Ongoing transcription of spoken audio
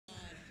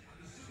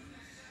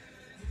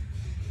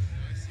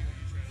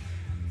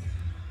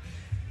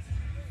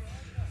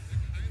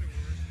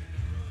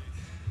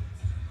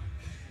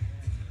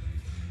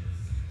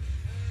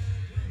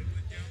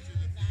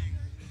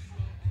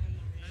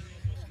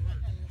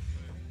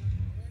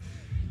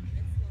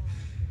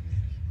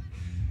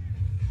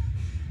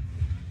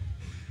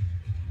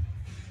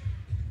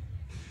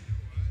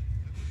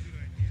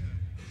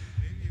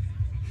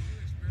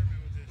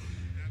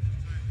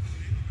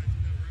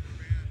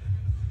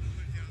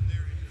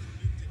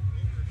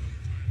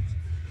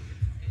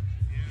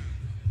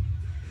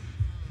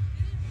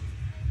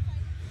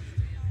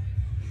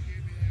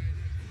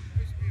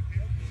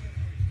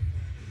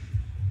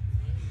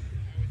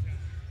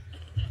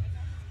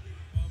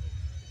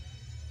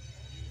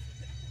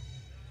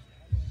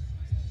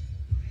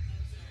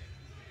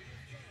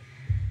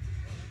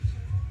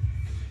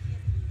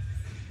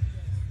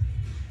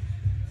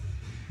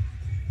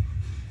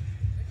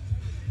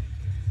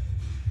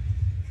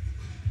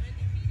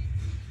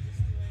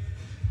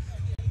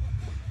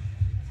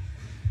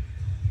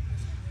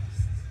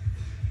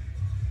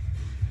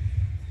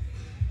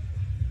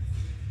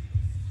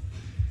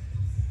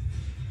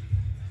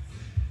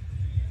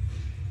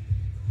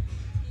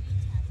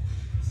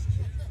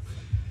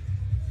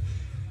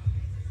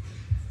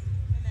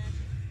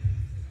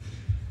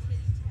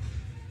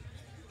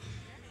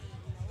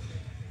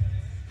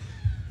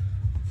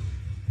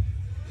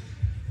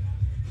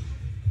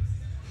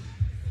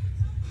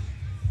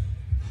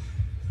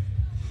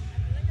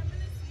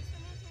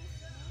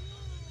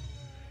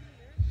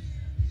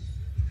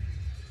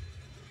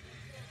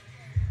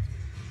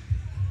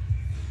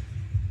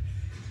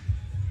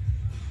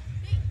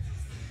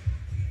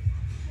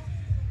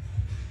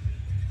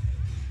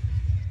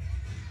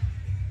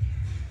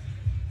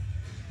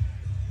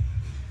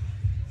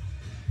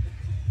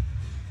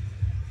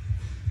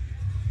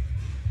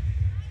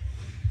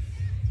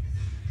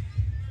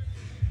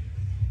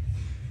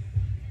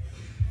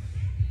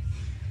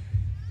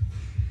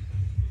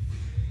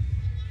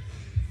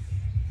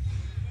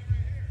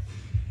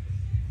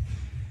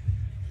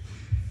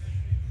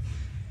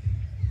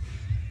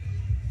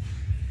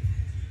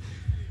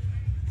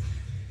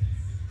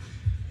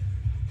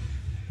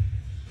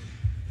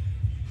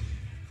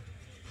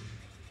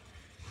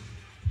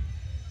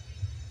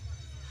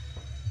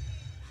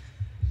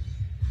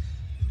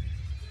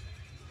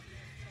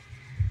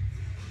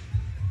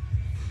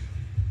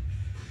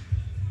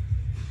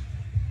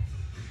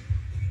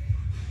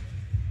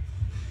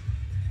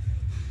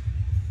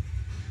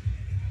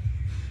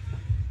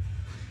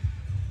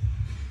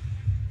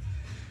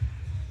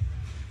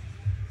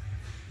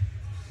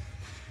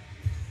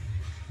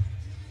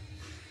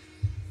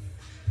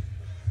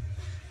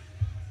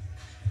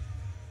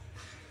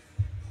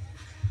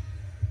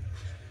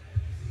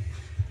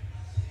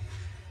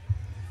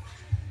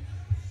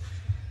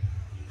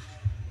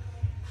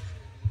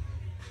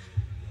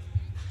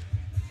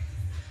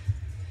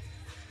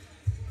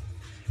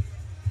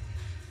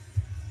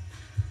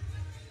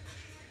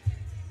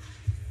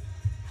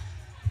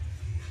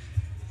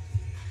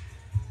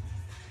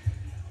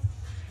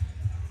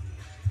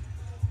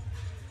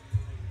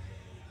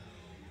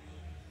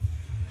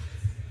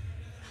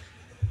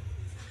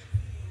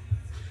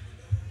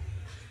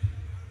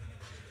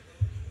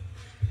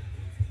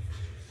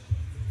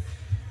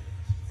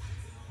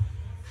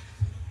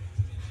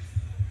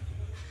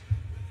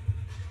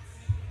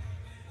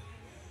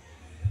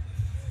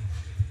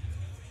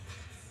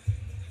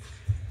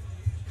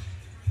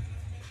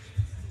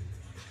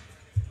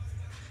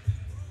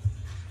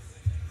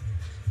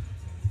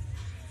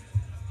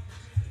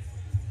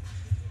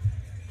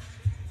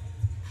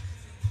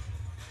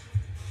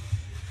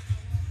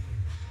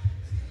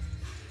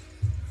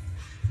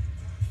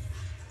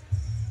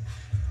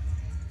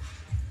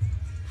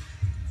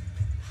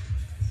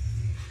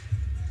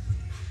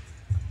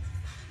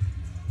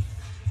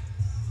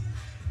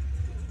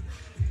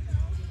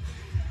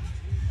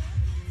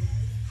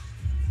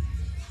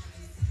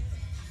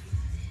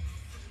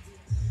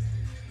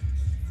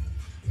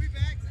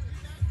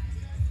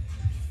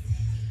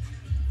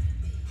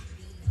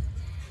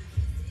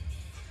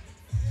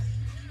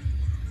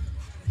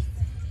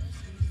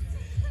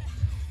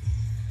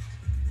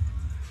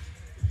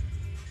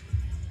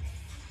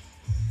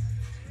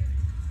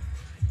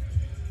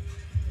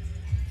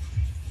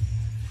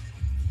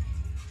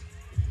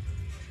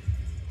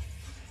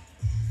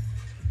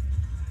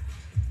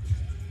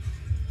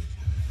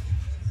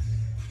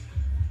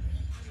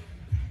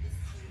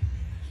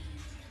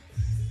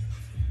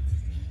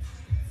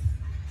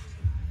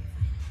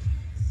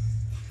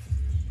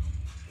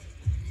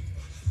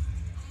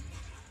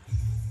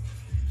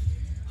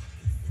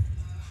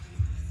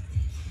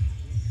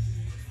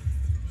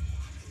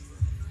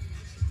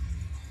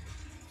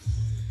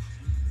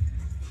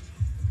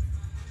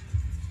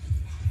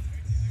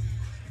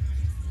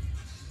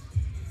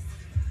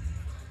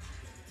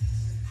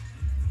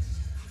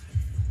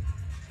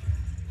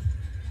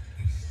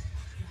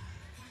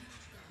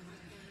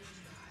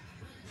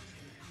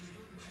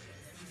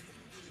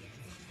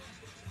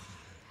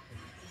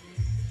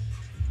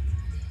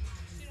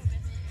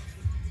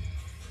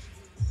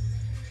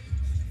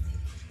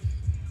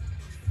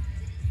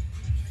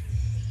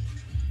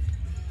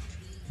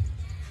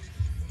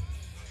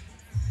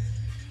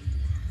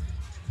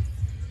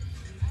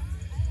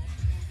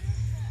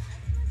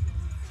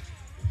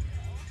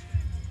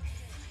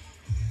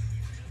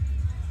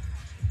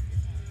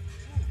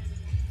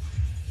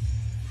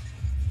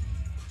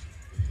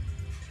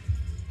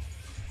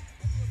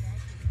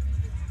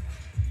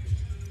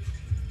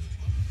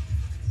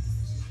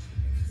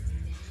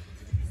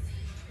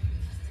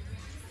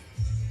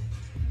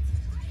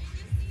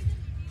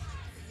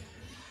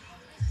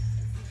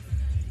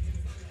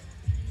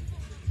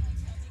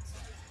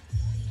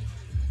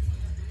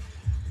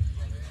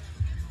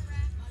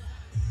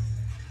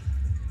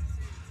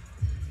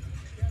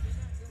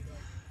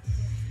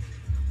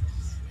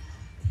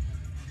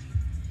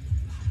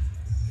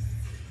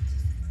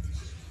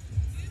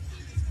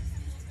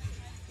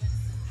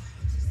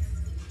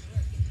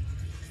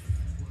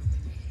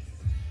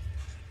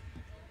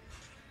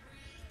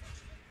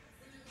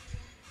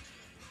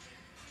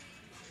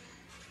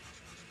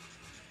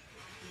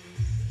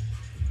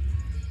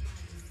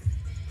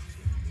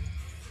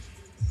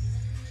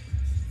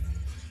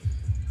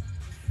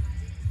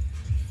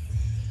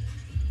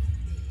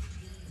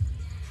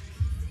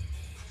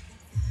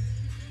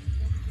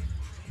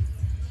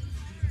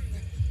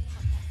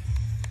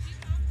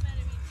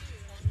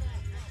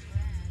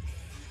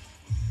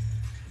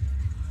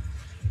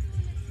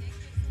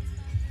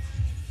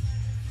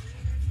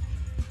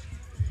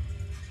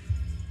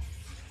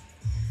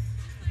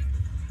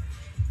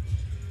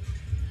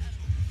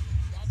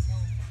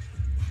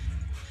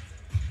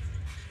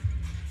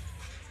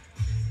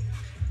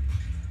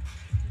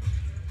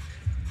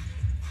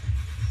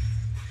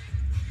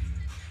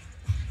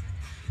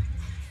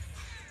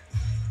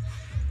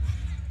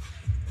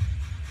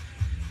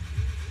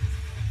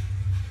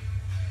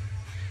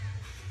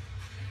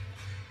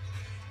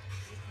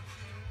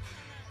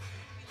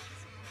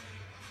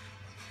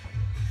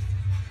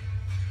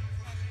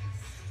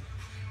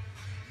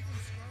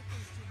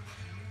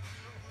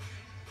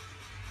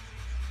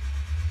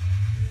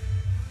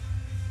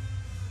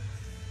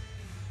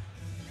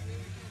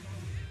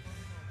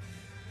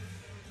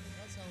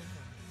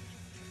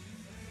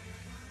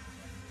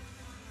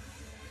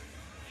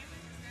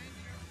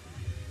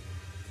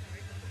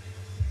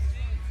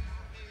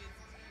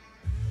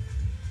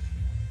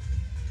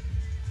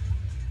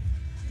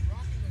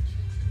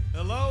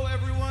Hello,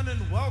 everyone, and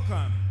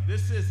welcome.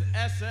 This is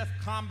SF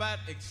Combat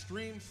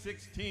Extreme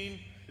 16.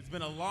 It's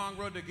been a long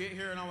road to get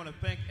here, and I want to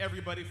thank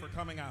everybody for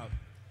coming out.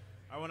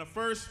 I want to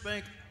first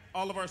thank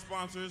all of our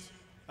sponsors.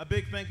 A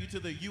big thank you to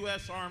the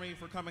U.S. Army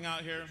for coming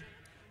out here,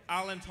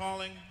 Allen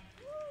Talling,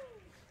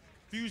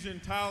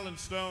 Fusion Tile and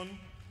Stone,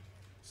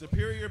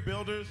 Superior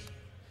Builders,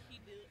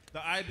 the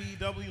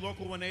IBEW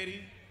Local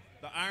 180,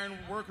 the Iron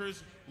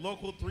Workers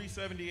Local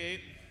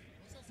 378,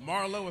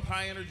 Marlo with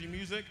High Energy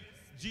Music,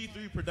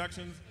 G3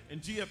 Productions,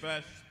 and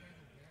GFS,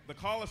 the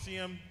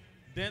Coliseum,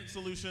 Dent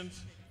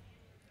Solutions,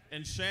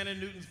 and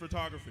Shannon Newton's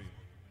Photography.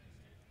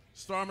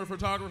 Starmer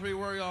Photography,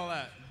 where are y'all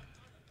at?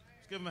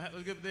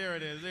 There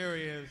it is, there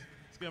he is.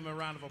 Let's give him a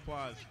round of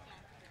applause.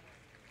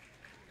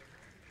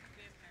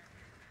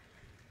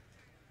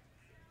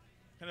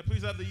 Can I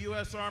please have the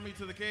U.S. Army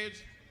to the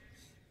cage?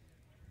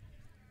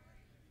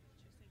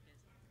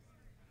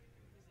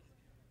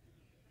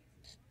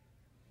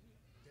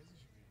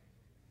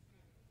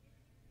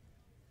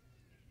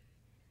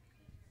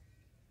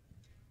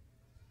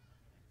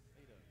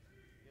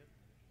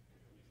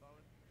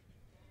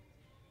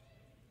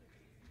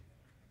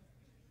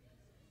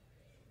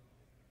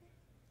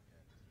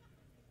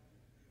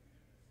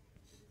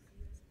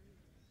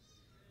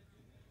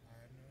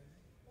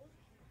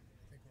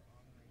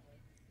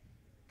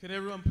 Can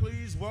everyone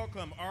please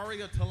welcome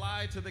Aria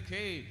Talai to the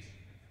cage?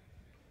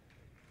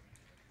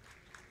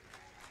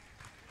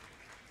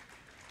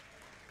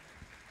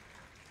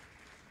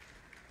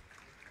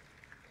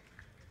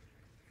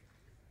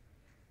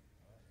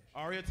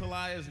 Aria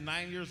Talai is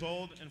 9 years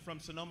old and from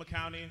Sonoma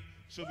County.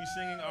 She'll be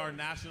singing our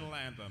national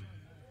anthem.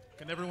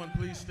 Can everyone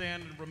please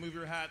stand and remove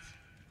your hats?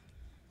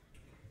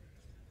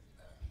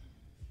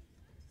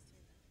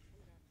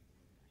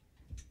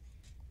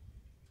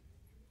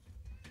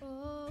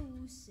 Oh,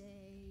 say,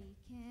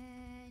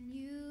 can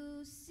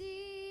you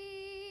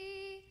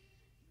see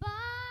by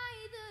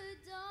the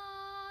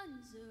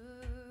dawn's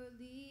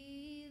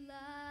early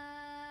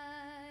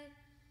light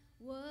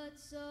what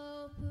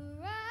so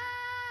proudly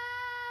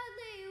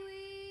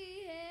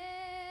we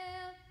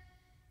hailed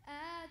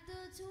at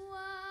the twilight's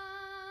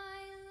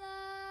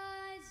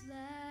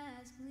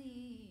last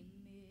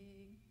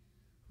gleaming,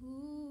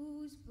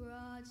 whose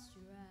broad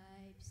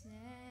stripes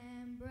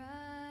and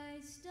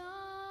bright stars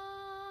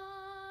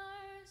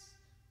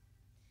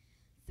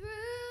through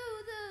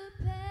the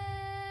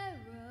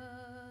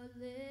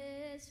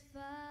perilous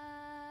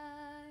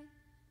fight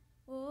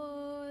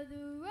o'er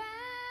the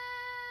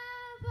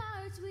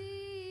ramparts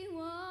we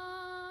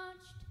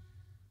watched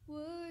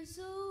were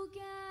so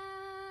gallantly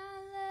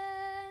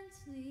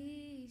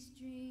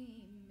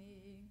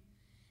streaming,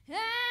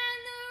 and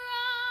the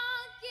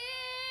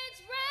rockets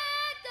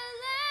wrecked the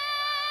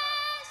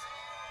last,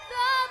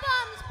 the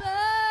bombs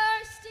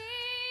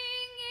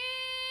bursting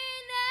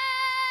in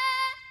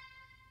air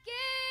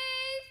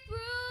gave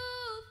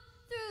proof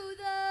through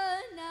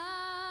the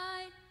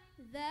night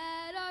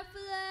that our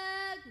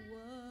flag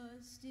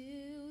was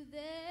still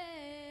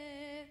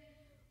there.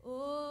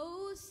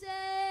 Oh,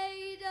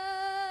 say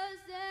does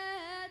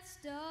that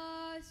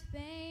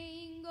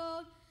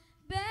star-spangled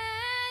banner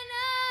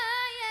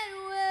yet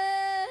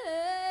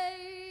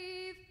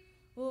wave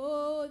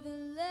o'er the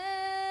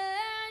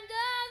land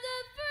of the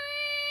free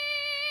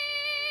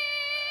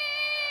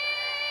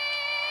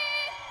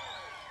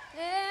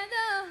and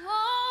the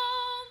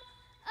home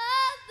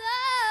of the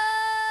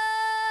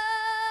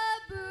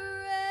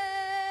brave.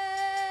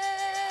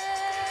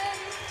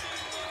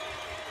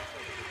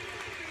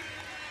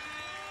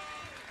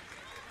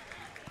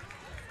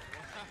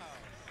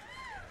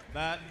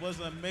 That was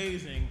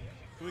amazing.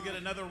 Can we get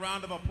another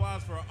round of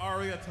applause for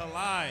Aria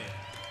Talai?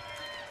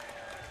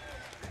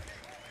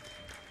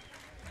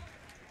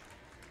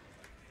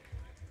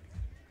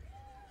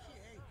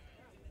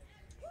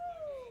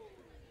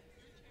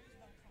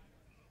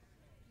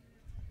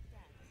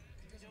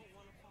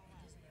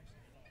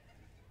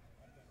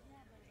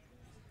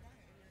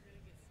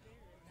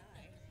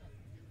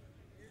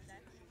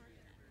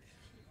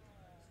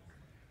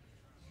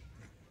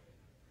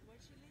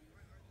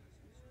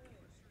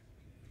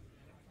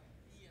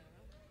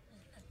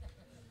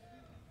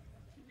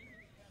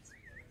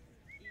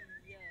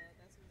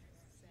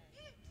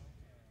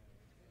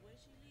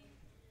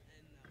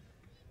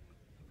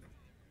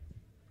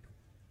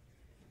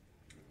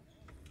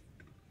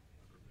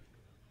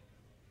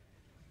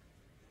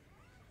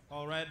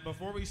 All right,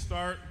 before we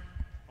start,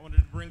 I wanted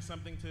to bring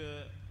something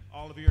to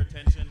all of your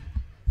attention.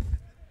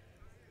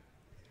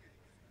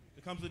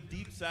 It comes with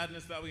deep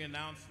sadness that we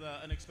announce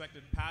the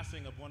unexpected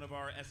passing of one of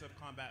our SF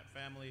Combat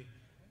family,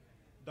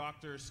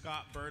 Dr.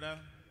 Scott Berta.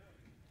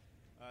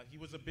 He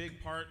was a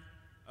big part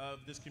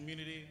of this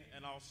community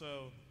and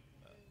also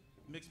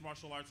mixed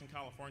martial arts in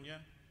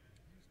California.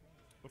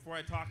 Before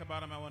I talk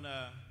about him, I want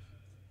to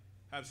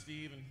have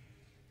Steve and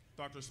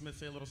Dr. Smith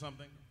say a little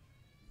something.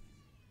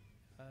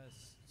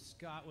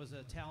 Scott was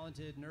a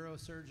talented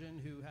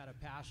neurosurgeon who had a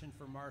passion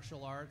for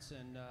martial arts,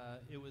 and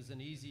it was an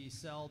easy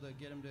sell to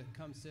get him to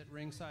come sit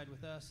ringside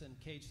with us and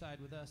cage side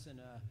with us, and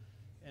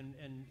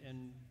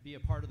and be a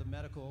part of the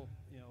medical,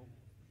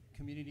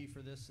 community for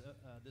this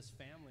this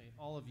family.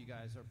 All of you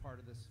guys are part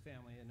of this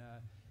family, and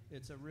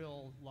it's a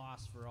real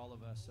loss for all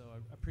of us. So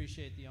I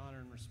appreciate the honor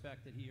and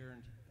respect that he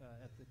earned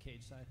at the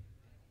cage side.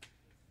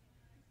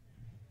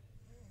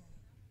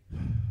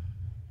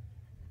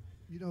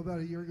 About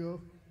a year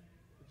ago,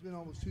 it's been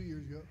almost 2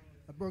 years ago,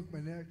 I broke my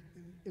neck,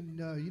 and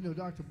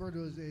Dr.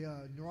 Berto is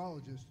a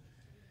neurologist.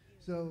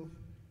 So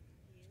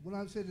when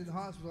I'm sitting in the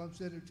hospital, I'm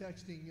sitting there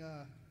texting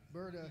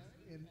Berta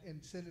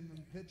and sending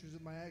him pictures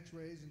of my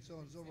x-rays and so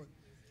on and so forth.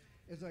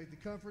 It's like the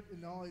comfort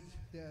and knowledge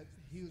that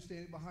he was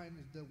standing behind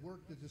the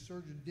work that the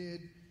surgeon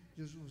did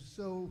just was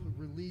so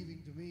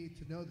relieving to me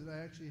to know that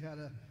I actually had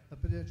a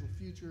potential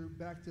future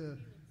back to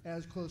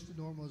as close to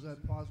normal as I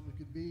possibly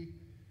could be.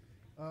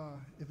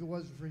 If it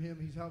wasn't for him,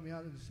 he's helped me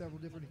out on several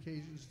different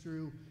occasions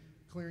through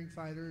clearing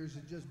fighters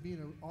and just being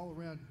an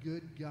all-around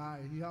good guy.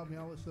 He helped me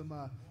out with some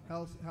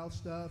health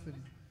stuff,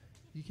 and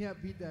you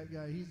can't beat that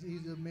guy.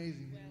 He's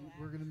amazing.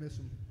 We're going to miss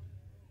him.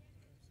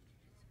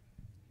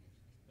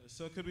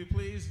 So could we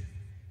please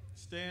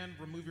stand,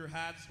 remove your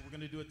hats. We're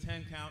going to do a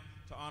 10 count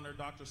to honor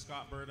Dr.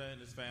 Scott Berta and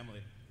his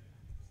family.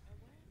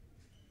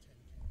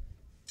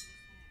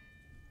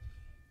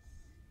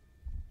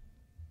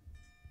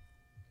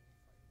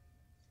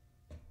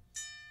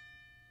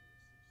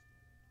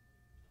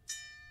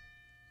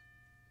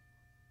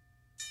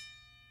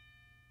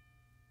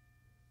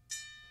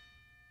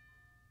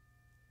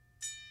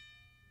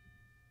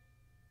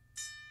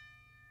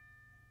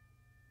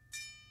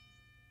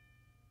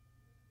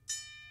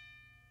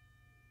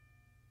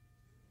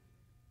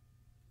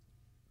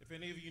 If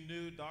any of you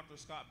knew Dr.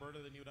 Scott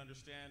Berta, then you would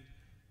understand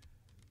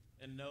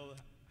and know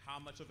how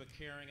much of a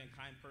caring and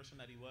kind person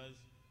that he was.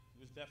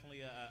 He was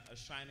definitely a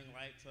shining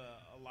light to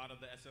a lot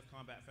of the SF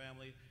Combat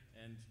family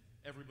and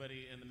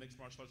everybody in the mixed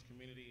martial arts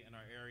community in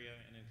our area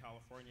and in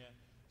California.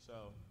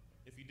 So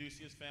if you do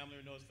see his family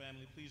or know his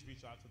family, please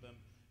reach out to them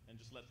and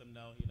just let them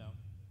know,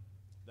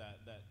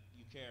 that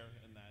you care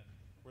and that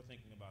we're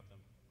thinking about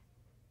them.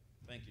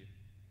 Thank you.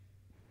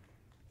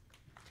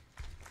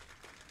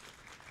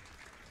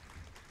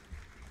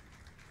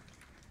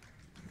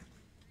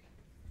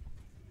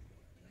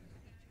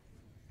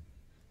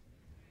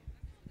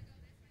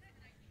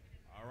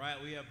 All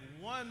right, we have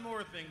one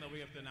more thing that we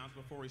have to announce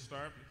before we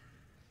start.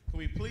 Can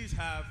we please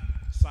have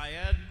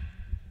Syed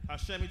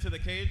Hashemi to the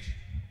cage?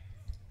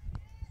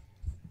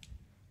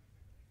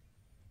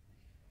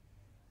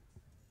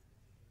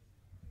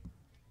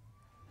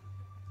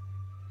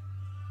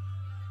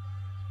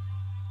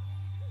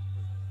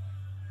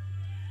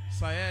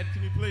 Syed,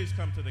 can you please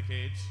come to the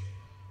cage?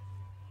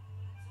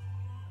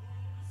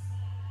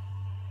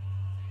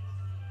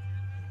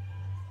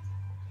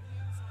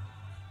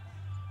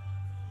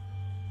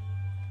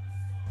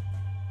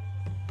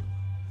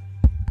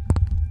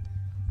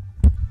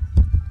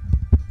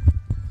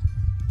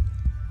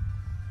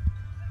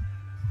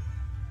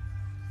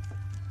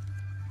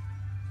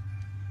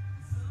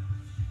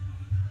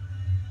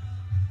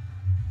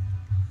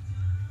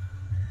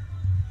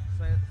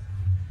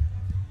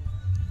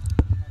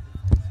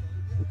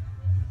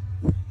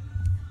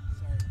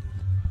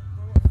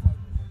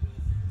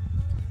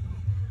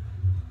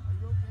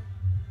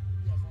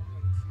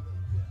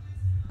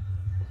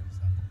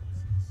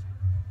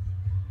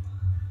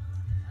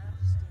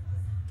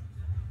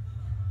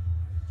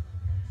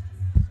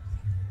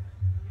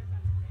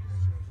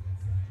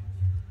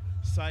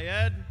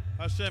 Syed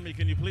Hashemi,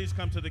 can you please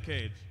come to the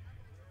cage?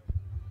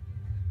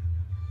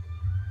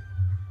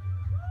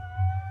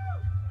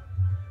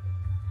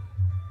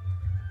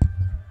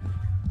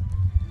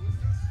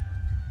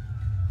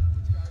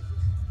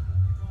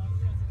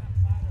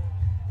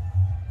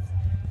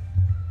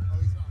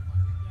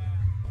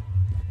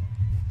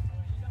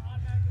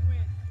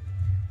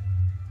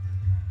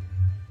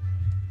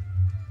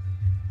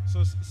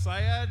 So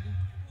Syed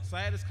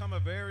has come a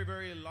very,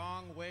 very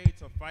long way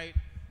to fight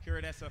here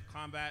at SF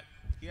Combat.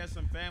 He has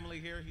some family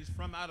here. He's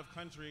from out of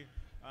country.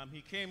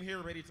 He came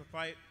here ready to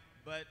fight,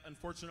 but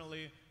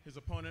unfortunately his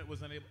opponent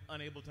was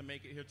unable to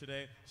make it here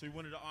today. So we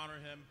wanted to honor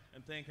him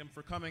and thank him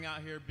for coming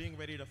out here, being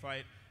ready to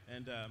fight.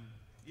 And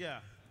yeah,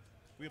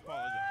 we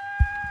apologize.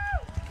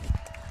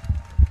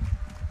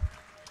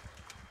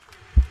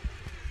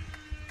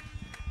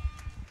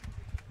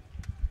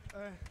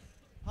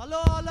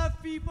 Hello all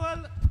of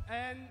people,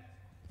 and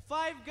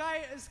 5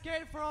 guys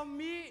escaped from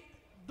me.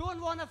 Don't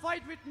want to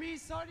fight with me,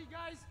 sorry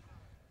guys.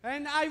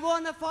 And I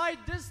want to fight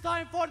this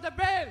time for the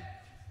belt.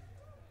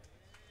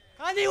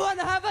 Anyone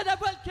have a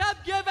double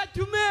cap, give it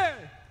to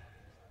me.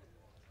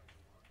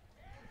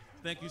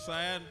 Thank you,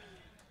 Syed.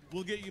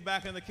 We'll get you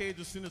back in the cage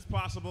as soon as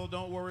possible.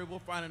 Don't worry, we'll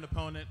find an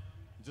opponent,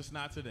 just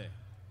not today.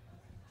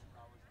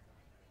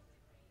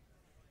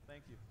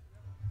 Thank you.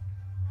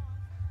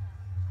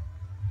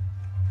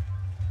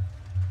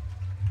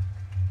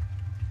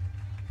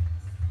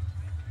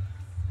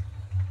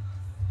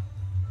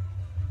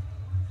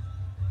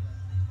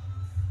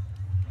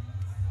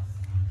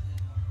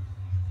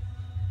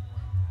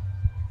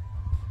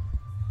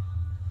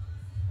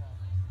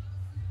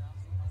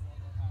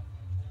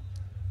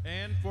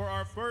 And for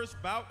our first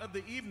bout of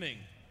the evening,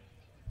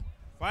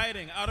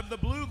 fighting out of the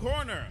blue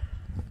corner,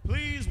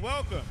 please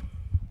welcome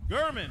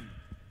German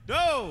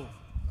Dove.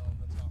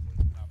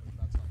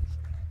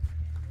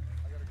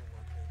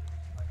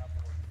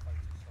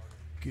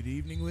 Good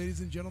evening,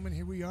 ladies and gentlemen.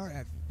 Here we are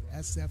at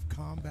SF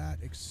Combat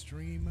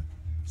Extreme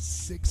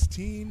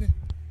 16.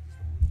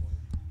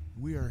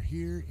 We are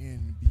here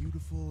in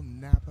beautiful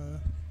Napa,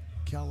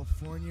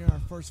 California. Our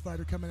first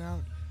fighter coming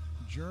out,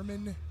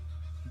 German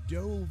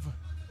Dove.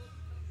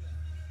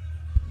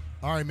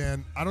 All right,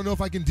 man. I don't know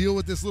if I can deal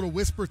with this little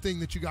whisper thing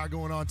that you got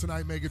going on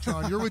tonight,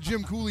 Megatron. You're with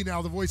Jim Cooley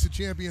now, the voice of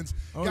champions.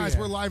 Oh, Guys, yeah.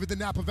 we're live at the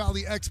Napa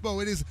Valley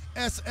Expo. It is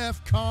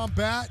SF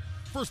Combat.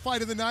 First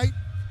fight of the night.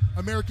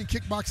 American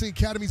Kickboxing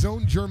Academy's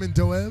own German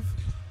Dove.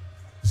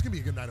 It's gonna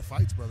be a good night of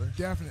fights, brother.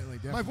 Definitely.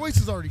 My voice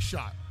is already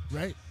shot.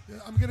 Right?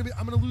 I'm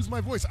gonna lose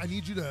my voice. I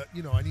need you to,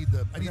 I need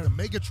the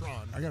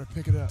Megatron I gotta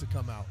pick it up to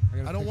come out.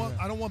 I I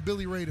don't want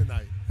Billy Ray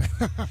tonight.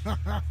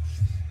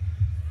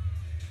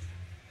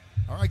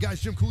 All right,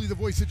 guys. Jim Cooley, the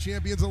voice of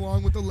champions,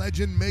 along with the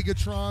legend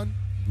Megatron.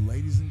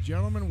 Ladies and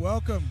gentlemen,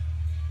 welcome.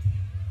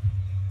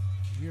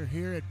 We are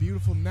here at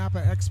beautiful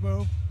Napa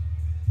Expo.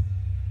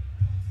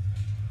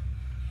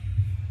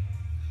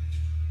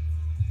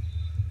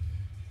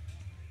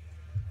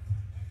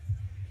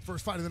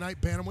 First fight of the night,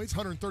 bantamweights,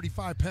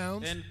 135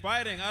 pounds. And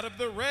fighting out of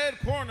the red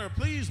corner,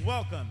 please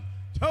welcome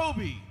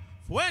Toby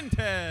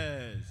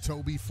Fuentes.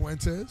 Toby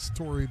Fuentes,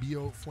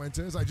 Toribio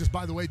Fuentes. I just,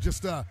 by the way,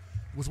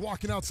 was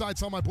walking outside,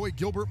 saw my boy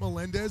Gilbert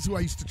Melendez, who I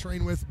used to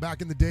train with back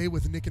in the day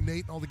with Nick and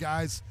Nate and all the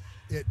guys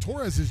at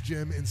Torres's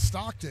gym in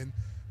Stockton.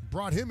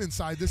 Brought him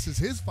inside. This is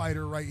his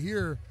fighter right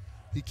here.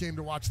 He came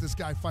to watch this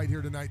guy fight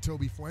here tonight,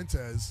 Toby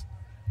Fuentes.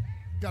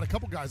 Got a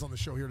couple guys on the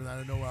show here tonight.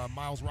 I know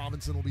Miles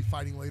Robinson will be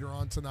fighting later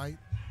on tonight.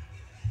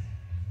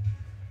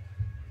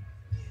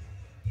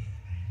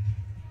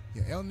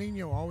 Yeah, El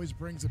Nino always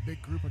brings a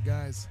big group of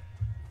guys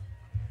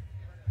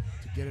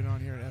to get it on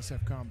here at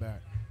SF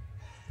Combat.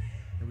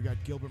 And we got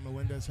Gilbert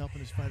Melendez helping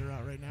his fighter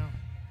out right now.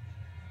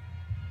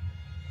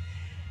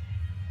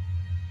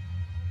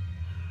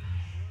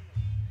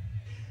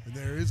 And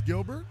there is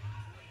Gilbert.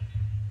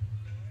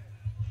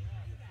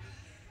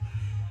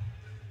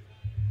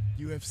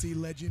 UFC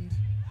legend.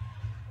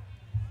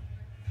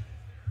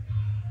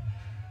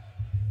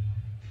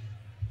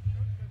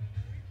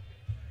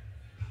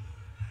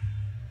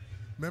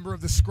 Member of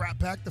the Scrap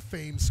Pack, the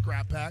famed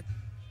Scrap Pack.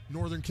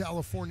 Northern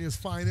California's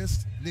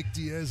finest. Nick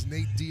Diaz,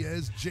 Nate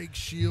Diaz, Jake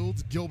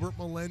Shields, Gilbert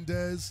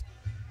Melendez.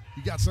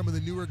 You got some of the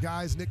newer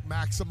guys. Nick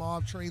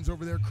Maximov trains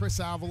over there. Chris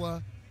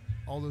Avila.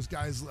 All those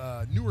guys,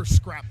 newer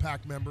Scrap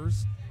Pack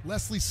members.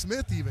 Leslie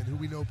Smith even, who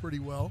we know pretty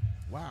well.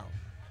 Wow.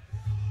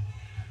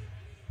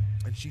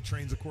 And she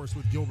trains, of course,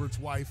 with Gilbert's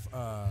wife.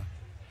 And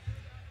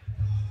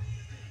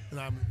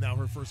now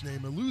her first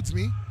name eludes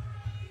me.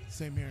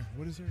 Same here.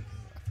 What is her?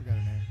 I forgot her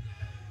name.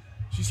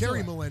 She's still Carrie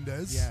at-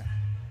 Melendez. Yeah.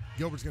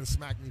 Gilbert's going to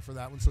smack me for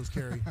that one, so's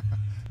Carrie.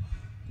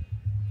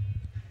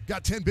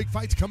 Got 10 big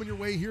fights coming your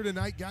way here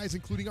tonight, guys,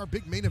 including our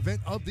big main event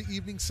of the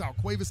evening. Sal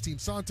Cuevas, Team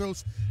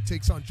Santos,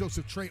 takes on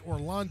Joseph Trey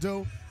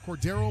Orlando,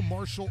 Cordero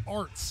Martial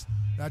Arts.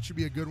 That should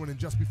be a good one. And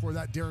just before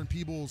that, Darren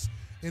Peebles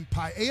in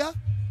Paea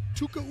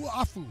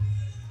Tukauafu.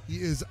 He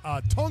is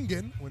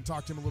Tongan. I went and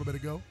talked to him a little bit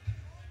ago.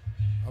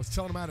 I was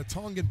telling him I had a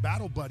Tongan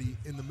battle buddy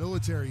in the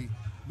military,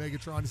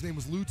 Megatron. His name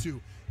was Lutu.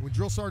 When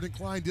Drill Sergeant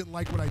Klein didn't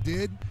like what I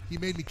did, he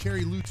made me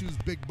carry Lutu's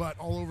big butt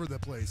all over the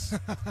place.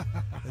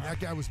 And that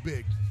guy was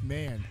big.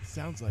 Man,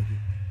 sounds like it.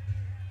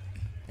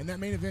 And that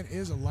main event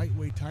is a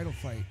lightweight title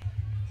fight.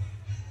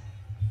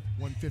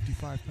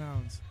 155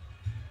 pounds.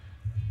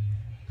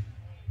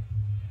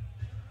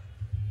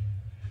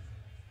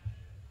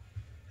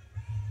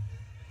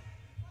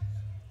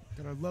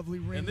 Got our lovely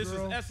ring And this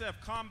girl. is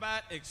SF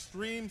Combat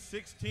Extreme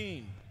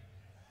 16.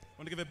 I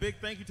want to give a big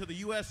thank you to the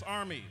U.S.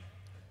 Army,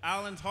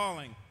 Allen's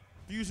Hauling,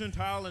 Fusion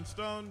Tile and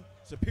Stone,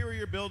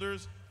 Superior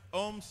Builders,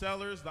 Ohm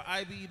Sellers, the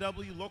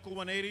IBEW Local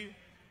 180,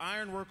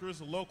 Iron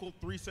Workers Local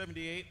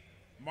 378,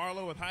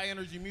 Marlowe with High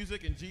Energy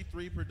Music, and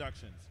G3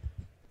 Productions.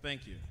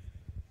 Thank you.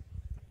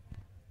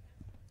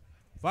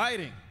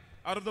 Fighting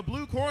out of the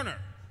blue corner.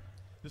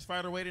 This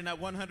fighter weighed in at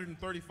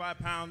 135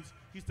 pounds.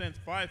 He stands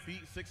 5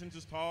 feet 6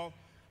 inches tall.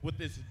 With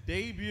this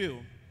debut,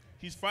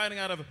 he's fighting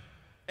out of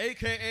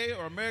AKA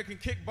or American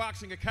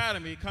Kickboxing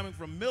Academy, coming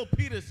from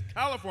Milpitas,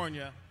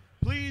 California.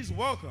 Please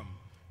welcome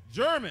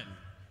German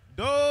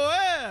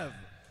Dove.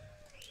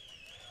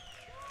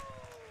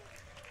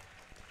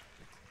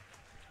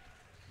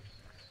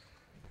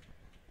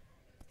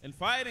 And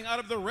fighting out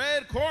of the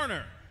red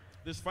corner,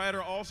 this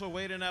fighter also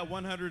weighed in at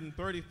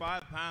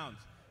 135 pounds.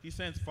 He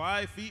stands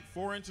 5 feet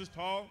 4 inches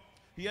tall.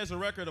 He has a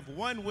record of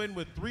 1 win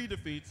with 3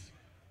 defeats.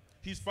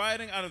 He's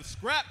fighting out of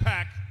Scrap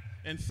Pack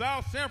in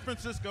South San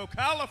Francisco,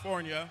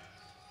 California.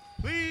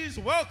 Please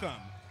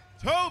welcome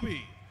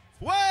Toby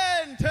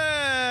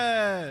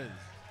Fuentes.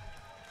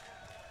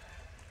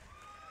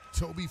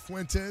 Toby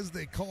Fuentes,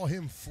 they call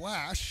him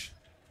Flash.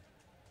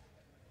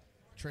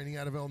 Training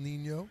out of El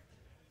Nino.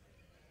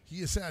 He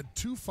has had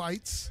 2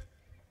 fights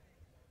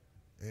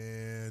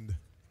and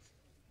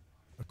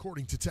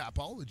according to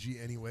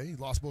Tapology anyway. He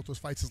lost both those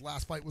fights. His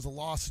last fight was a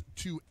loss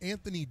to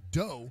Anthony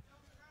Doe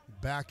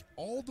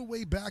all the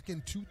way back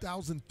in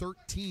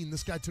 2013.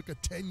 This guy took a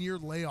 10-year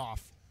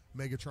layoff,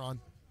 Megatron.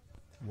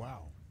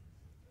 Wow.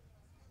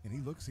 And he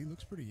looks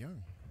pretty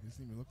young. He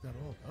doesn't even look that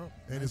old. Oh,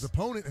 and his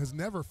opponent has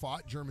never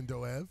fought German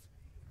Doev.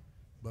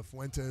 But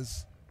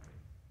Fuentes,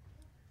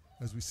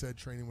 as we said,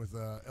 training with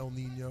El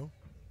Nino.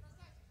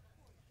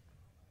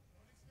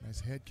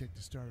 Nice head kick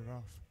to start it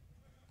off.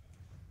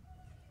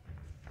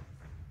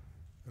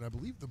 And I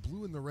believe the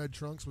blue and the red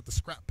trunks with the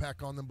scrap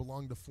pack on them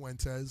belong to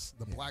Fuentes.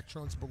 The black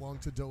trunks belong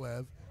to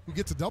Doev, who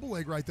gets a double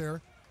leg right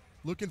there.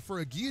 Looking for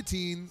a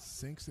guillotine.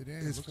 Sinks it in.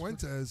 Is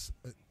Fuentes.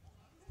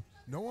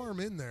 No arm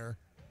in there.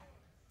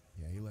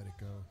 Yeah, he let it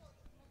go.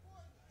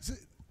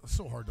 It's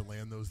so hard to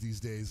land those these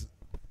days,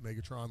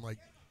 Megatron. Like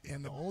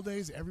in the old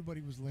days,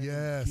 everybody was landing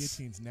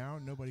guillotines. Now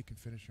nobody can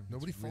finish them.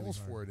 Nobody falls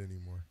for it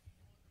anymore.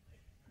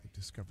 They've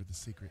discovered the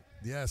secret.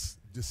 Yes,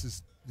 this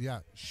is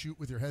shoot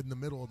with your head in the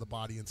middle of the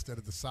body instead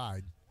of the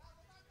side.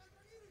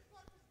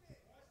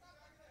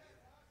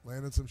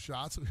 Landing some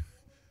shots.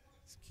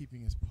 He's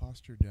keeping his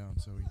posture down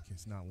so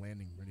he's not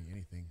landing really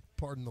anything.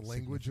 Pardon the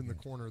language in the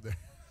corner there.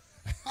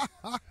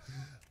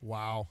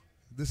 Wow.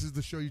 This is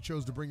the show you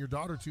chose to bring your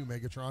daughter to,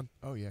 Megatron.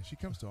 Oh, yeah. She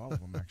comes to all of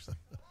them, actually.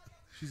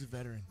 She's a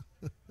veteran.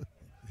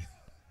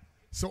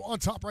 So on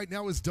top right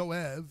now is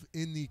Doev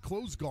in the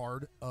close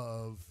guard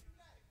of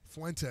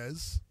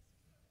Fuentes.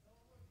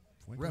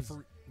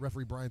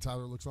 Referee Brian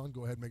Tyler looks on.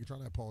 Go ahead,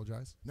 Megatron. I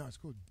apologize. No, it's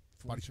cool.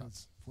 Body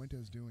shots.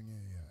 Fuentes doing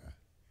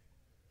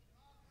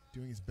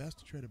his best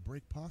to try to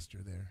break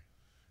posture there.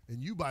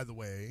 And you, by the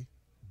way,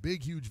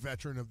 big, huge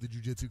veteran of the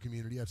jiu-jitsu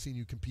community. I've seen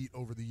you compete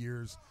over the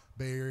years.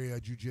 Bay Area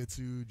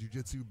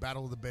jiu-jitsu,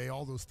 Battle of the Bay,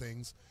 all those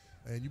things.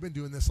 And you've been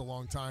doing this a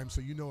long time,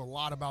 so you know a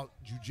lot about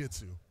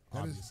jiu-jitsu.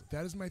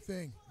 That is my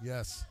thing.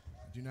 Yes.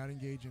 I do not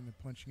engage in the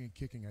punching and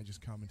kicking. I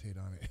just commentate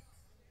on it.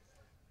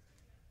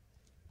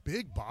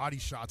 Big body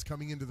shots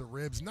coming into the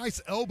ribs.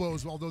 Nice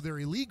elbows, although they're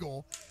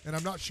illegal. And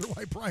I'm not sure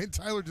why Brian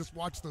Tyler just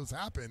watched those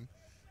happen.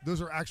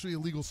 Those are actually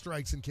illegal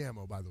strikes in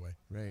camo, by the way.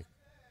 Right.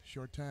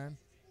 Short time.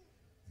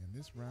 And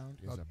this round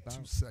is about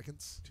 2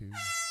 seconds. To end.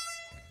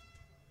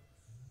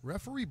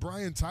 Referee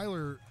Brian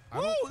Tyler.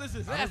 This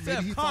is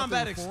SF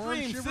Combat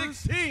Extreme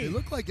 16. It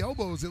looked like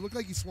elbows. It looked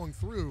like he swung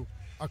through.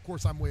 Of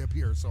course, I'm way up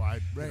here, so I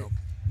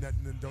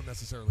don't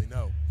necessarily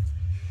know.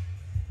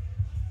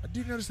 I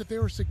do notice that they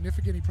were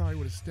significant. He probably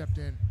would have stepped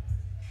in.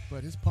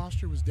 But his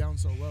posture was down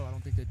so low, I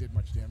don't think they did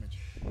much damage.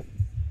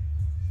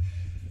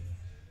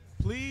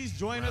 Please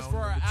join us for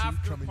our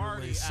after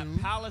party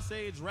at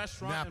Palisades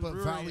Restaurant Napa and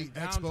Brewery Valley in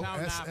downtown Expo,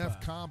 Napa.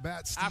 SF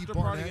Combat, Steve after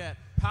Barnett, party at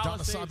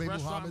Palisades Donasabe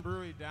Restaurant Muhammad, and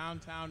Brewery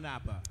downtown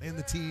Napa. And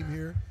the team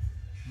here.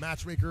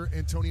 Matchmaker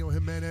Antonio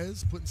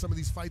Jimenez putting some of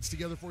these fights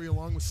together for you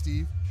along with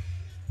Steve.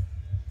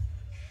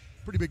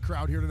 Pretty big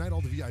crowd here tonight.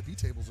 All the VIP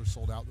tables are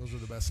sold out. Those are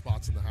the best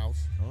spots in the house.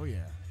 Oh,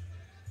 yeah.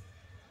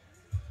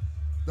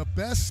 The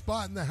best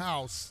spot in the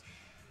house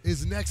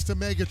is next to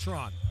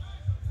Megatron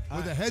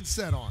with a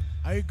headset on.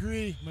 I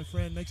agree, my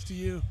friend, next to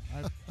you.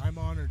 I'm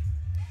honored.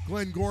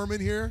 Glenn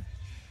Gorman here.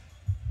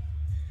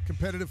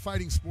 Competitive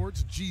Fighting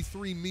Sports,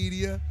 G3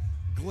 Media.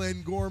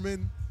 Glenn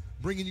Gorman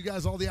bringing you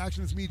guys all the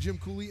action. It's me, Jim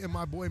Cooley, and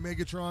my boy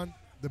Megatron.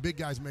 The big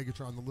guy's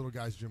Megatron, the little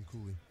guy's Jim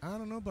Cooley. I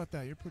don't know about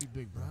that. You're pretty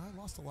big, bro. I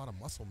lost a lot of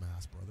muscle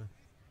mass, brother.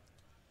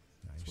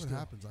 That's what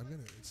happens.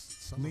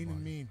 It's lean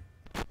and mean.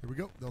 Here we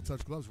go. They'll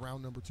touch gloves.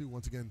 Round number 2.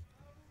 Once again,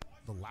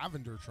 the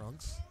lavender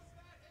trunks.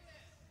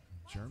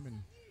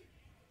 German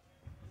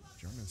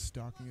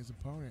stalking his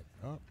opponent.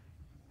 Oh,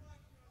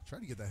 try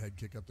to get that head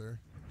kick up there.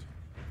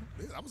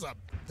 That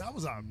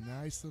was a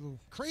nice little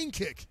crane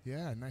kick.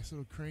 Yeah, nice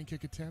little crane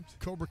kick attempt.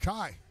 Cobra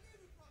Kai.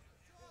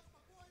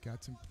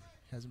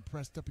 Has him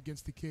pressed up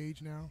against the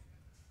cage now.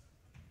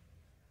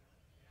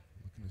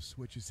 Looking to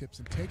switch his hips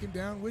and take him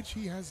down, which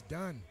he has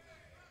done.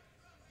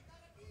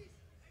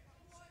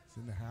 He's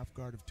in the half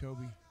guard of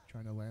Toby,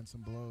 trying to land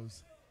some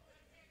blows.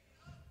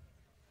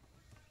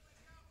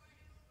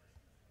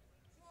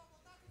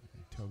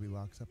 Toby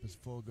locks up his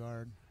full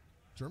guard.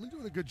 German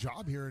doing a good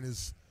job here in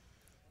his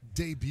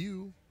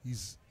debut.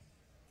 He's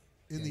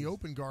in the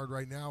open guard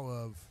right now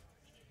of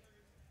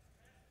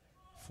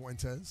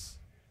Fuentes.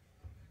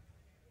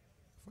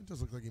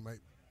 Fuentes looked like he might.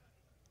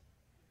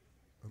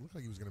 It looked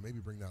like he was going to maybe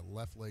bring that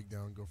left leg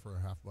down, go for a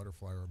half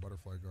butterfly or a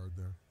butterfly guard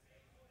there.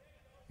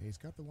 Yeah, he's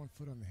got the one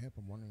foot on the hip.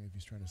 I'm wondering if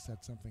he's trying to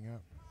set something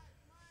up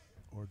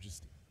or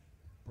just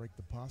break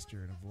the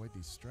posture and avoid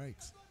these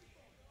strikes.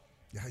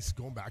 Yeah, he's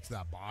going back to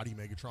that body,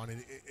 Megatron,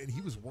 and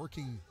he was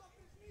working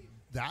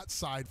that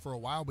side for a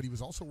while, but he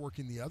was also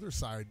working the other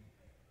side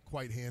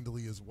quite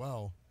handily as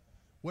well.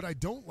 What I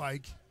don't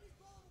like,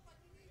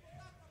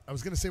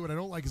 what I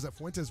don't like is that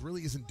Fuentes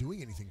really isn't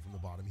doing anything from the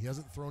bottom. He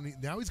hasn't thrown any,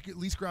 now he's at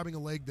least grabbing a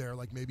leg there,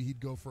 like maybe he'd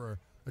go for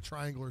a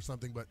triangle or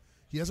something, but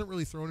he hasn't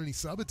really thrown any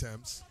sub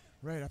attempts.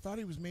 Right, I thought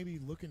he was maybe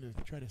looking to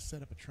try to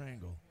set up a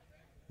triangle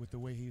with the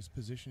way he was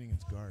positioning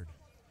his guard.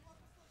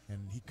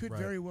 And he could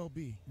very well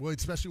be. Well,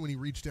 especially when he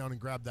reached down and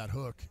grabbed that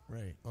hook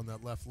on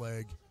that left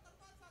leg.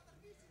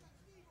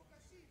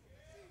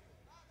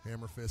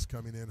 Hammer fist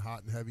coming in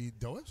hot and heavy.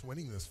 Doev's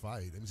winning this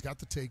fight. And he's got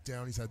the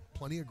takedown. He's had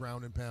plenty of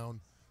ground and pound.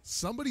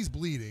 Somebody's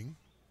bleeding.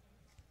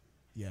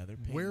 Yeah, they're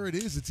pain. Where it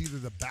is, it's either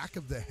the back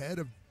of the head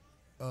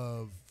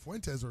of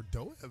Fuentes or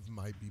Doev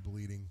might be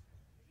bleeding.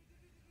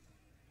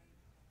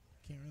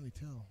 Can't really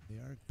tell. They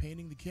are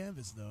painting the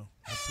canvas, though.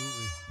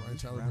 Absolutely. Brian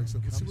This Tyler round makes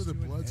up. Let's see comes where the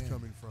to an blood's end.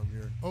 coming from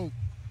here. Oh,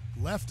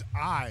 left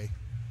eye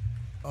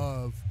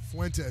of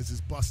Fuentes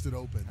is busted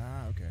open.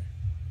 Ah, okay.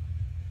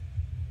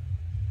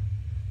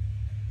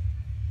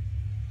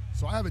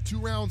 So I have it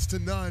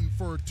 2-0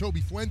 for Toby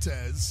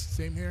Fuentes.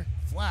 Same here.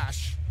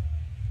 Flash.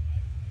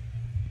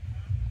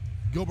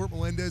 Gilbert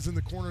Melendez in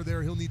the corner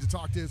there. He'll need to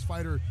talk to his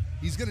fighter.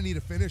 He's going to need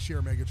a finish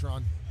here,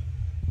 Megatron.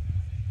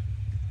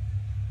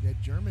 Yeah,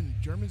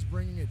 German's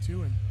bringing it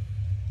to him.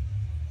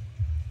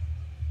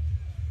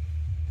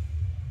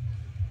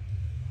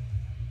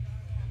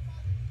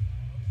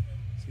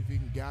 See if he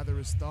can gather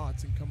his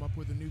thoughts and come up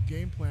with a new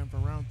game plan for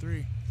round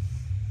 3.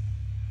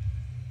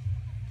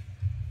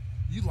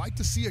 You'd like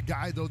to see a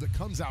guy, though, that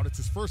comes out. It's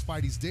his first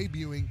fight. He's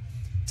debuting,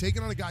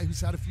 taking on a guy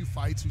who's had a few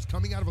fights, who's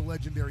coming out of a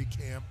legendary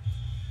camp.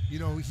 You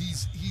know,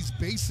 he's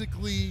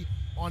basically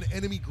on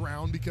enemy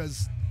ground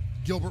because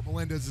Gilbert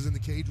Melendez is in the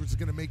cage, which is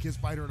going to make his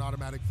fighter an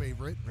automatic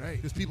favorite. Right.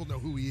 Because people know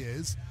who he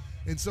is.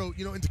 And so,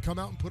 you know, and to come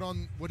out and put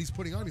on what he's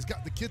putting on,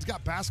 the kid's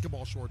got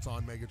basketball shorts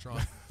on,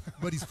 Megatron,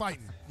 but he's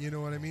fighting. You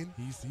know what I mean?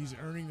 He's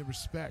earning the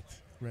respect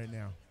right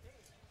now.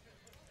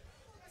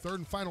 Third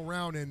and final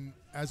round, and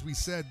as we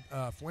said,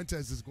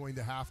 Fuentes is going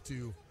to have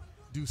to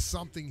do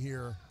something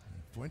here.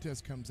 Fuentes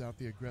comes out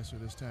the aggressor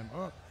this time.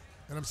 Oh,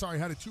 And I'm sorry,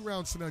 I had a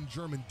 2-0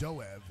 German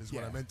Doev is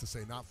what Yeah. I meant to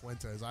say, not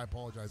Fuentes. I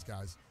apologize,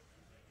 guys.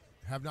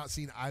 Have not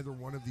seen either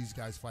one of these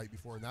guys fight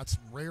before, and that's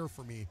rare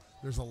for me.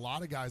 There's a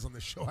lot of guys on the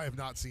show I have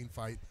not seen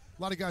fight.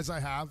 A lot of guys I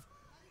have.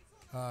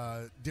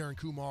 Darren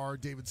Kumar,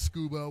 David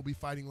Scuba will be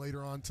fighting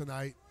later on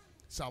tonight.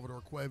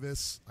 Salvador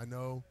Cuevas, I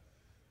know.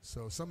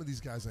 So some of these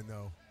guys I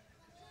know.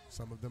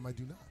 Some of them I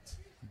do not.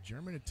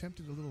 German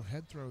attempted a little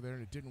head throw there,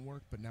 and it didn't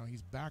work, but now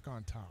he's back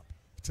on top.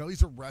 Tell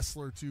he's a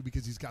wrestler, too,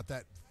 because he's got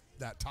that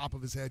top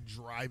of his head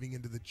driving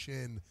into the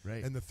chin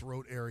Right. and the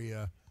throat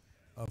area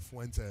of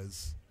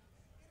Fuentes.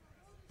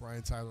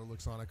 Brian Tyler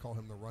looks on. I call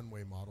him the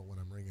runway model when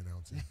I'm ring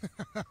announcing.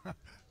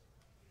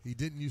 He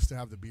didn't used to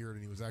have the beard,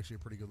 and he was actually a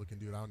pretty good-looking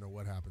dude. I don't know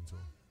what happened to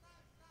him.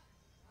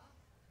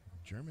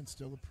 German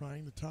still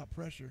applying the top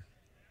pressure.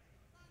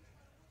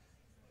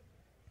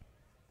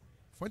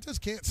 Fuentes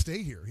can't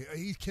stay here.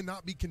 He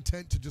cannot be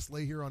content to just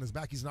lay here on his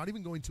back. He's not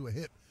even going to a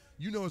hip.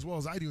 You know as well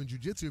as I do in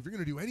jiu-jitsu, if you're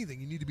going to do anything,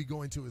 you need to be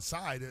going to his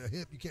side. A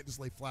hip, you can't just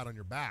lay flat on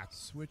your back.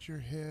 Switch your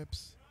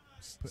hips.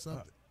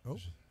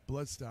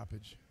 Blood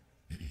stoppage.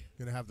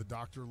 Going to have the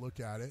doctor look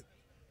at it.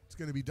 It's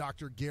going to be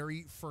Dr.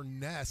 Gary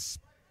Furness,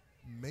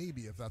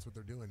 maybe, if that's what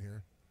they're doing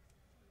here.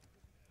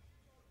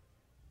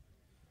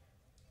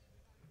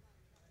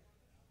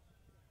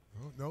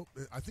 Oh, nope.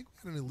 I think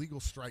we had an illegal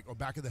strike. Oh,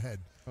 back of the head.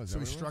 Oh, is so that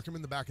he what it struck was? him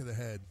in the back of the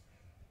head.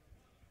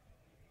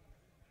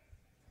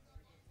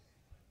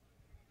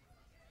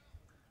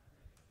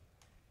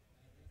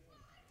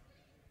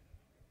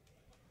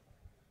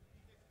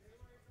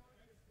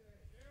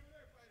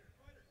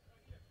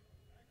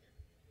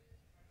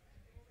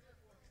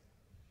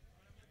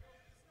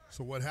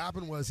 So what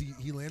happened was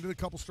he landed a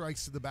couple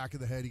strikes to the back of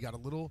the head. He got a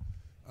little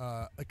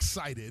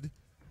excited.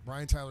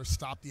 Brian Tyler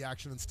stopped the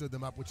action and stood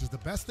them up, which is the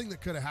best thing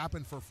that could have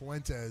happened for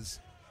Fuentes.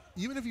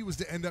 Even if he was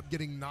to end up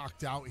getting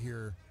knocked out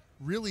here,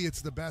 really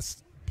it's the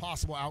best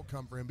possible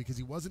outcome for him because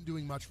he wasn't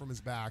doing much from his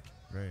back.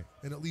 Right.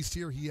 And at least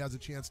here he has a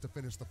chance to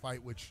finish the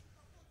fight, which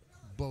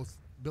both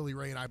Billy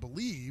Ray and I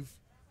believe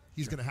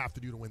he's going to have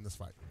to do to win this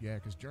fight. Yeah,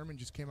 because German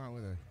just came out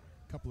with a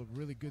couple of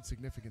really good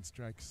significant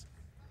strikes.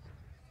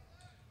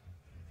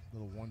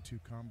 Little 1-2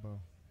 combo.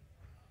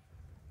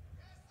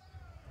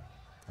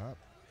 Up.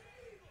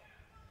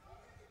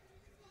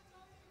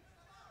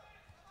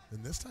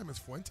 And this time it's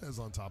Fuentes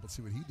on top. Let's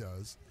see what he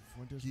does.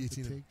 Fuentes with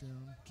Guillotine, the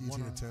takedown. guillotine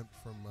One arm. attempt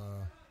from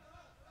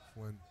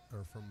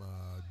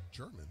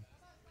German.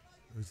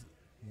 There's-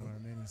 One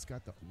arm in. He's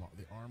got the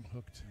arm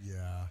hooked.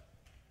 yeah.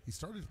 He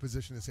started to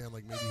position his hand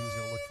like maybe he was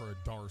going to look for a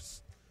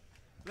darce.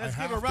 Let's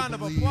I give a have to round of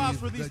believe applause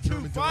for these that two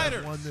German Doev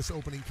fighters. won this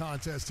opening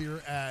contest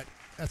here at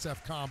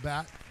SF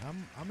Combat.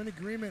 I'm in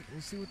agreement.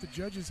 We'll see what the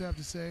judges have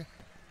to say.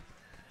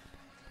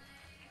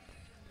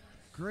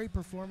 Great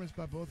performance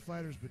by both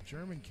fighters, but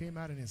German came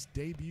out in his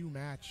debut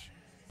match,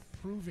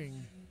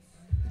 proving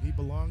that he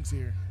belongs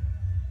here.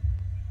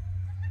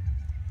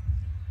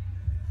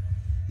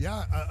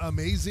 Yeah,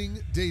 amazing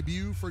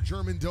debut for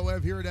German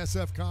Doev here at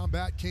SF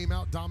Combat. Came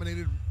out,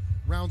 dominated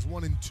rounds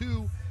 1 and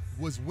 2,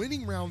 was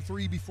winning round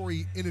 3 before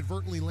he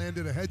inadvertently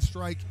landed a head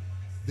strike.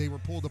 They were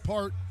pulled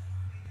apart.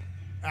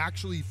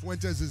 Actually,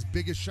 Fuentes'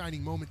 biggest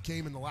shining moment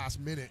came in the last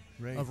minute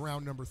Right. of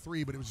round number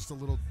 3, but it was just a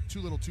little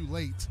too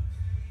late.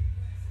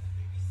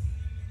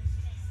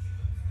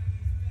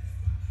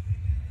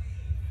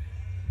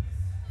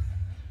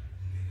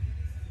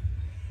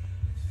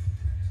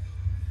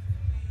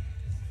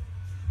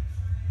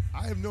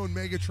 I have known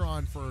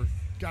Megatron for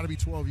got to be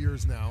 12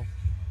 years now.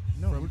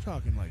 No, we're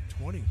talking like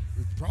 20.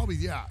 Probably,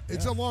 yeah.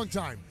 It's a long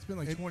time. It's been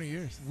like 20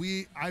 years.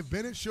 I've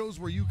been at shows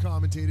where you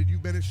commentated.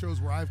 You've been at shows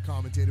where I've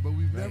commentated, but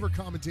we've never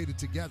commentated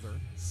together.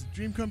 It's a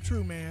dream come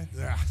true, man.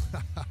 Yeah.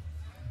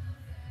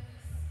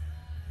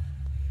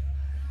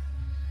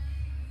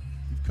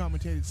 You've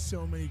commentated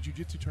so many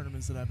jiu-jitsu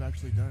tournaments that I've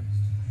actually done.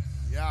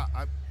 Yeah,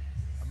 I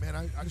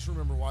just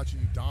remember watching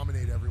you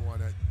dominate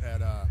everyone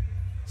at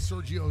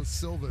Sergio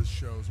Silva's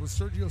shows. Was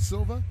Sergio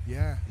Silva?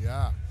 Yeah.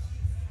 Yeah.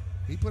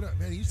 He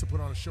used to put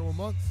on a show a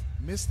month.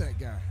 Miss that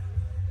guy.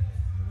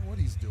 I don't know what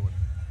he's doing.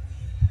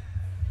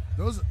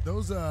 Those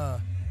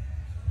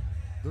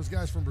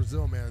guys from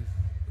Brazil, man,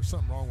 there's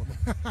something wrong with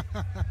them.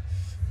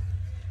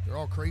 They're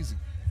all crazy.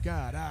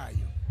 God, are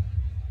you?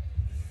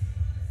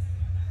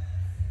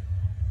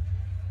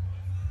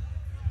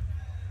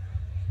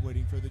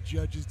 Waiting for the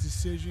judge's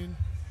decision.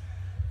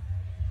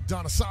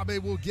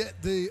 Donasabe will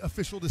get the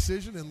official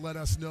decision and let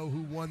us know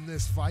who won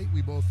this fight.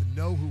 We both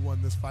know who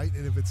won this fight,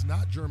 and if it's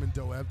not German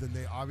Doev, then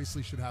they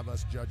obviously should have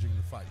us judging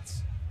the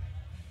fights.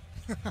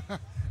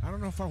 I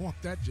don't know if I want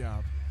that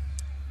job.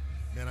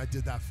 Man, I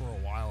did that for a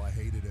while. I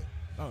hated it.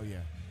 Oh, yeah.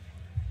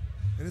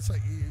 And it's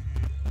like,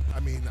 I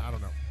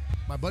don't know.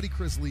 My buddy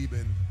Chris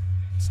Lieben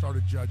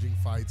started judging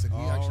fights, and he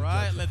actually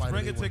judged the let's fight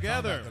bring of it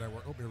together. that I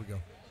worked. Oh, here we go.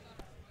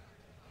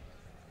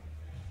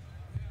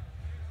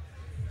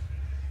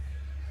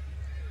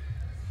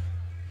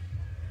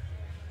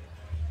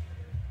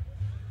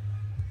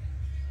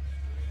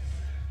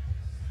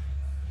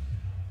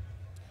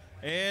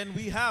 And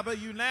we have a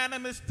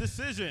unanimous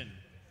decision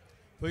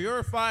for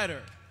your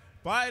fighter.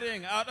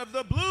 Fighting out of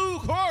the blue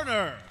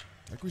corner,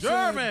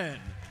 German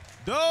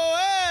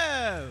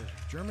Doev.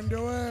 German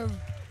Doev.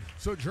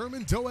 So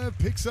German Doev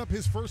picks up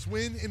his first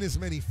win in as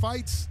many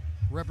fights,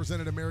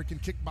 represented American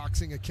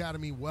Kickboxing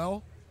Academy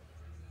well.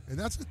 And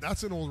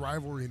that's an old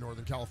rivalry in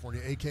Northern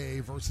California,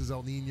 AKA versus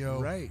El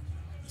Nino. Right.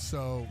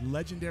 So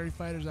legendary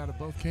fighters out of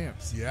both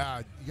camps.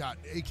 Yeah, you got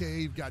AKA,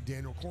 you've got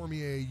Daniel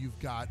Cormier, you've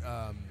got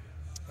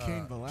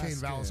Cain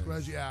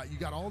Velasquez. Yeah, you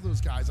got all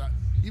those guys.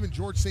 Even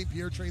George St.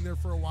 Pierre trained there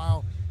for a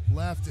while,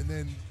 left, and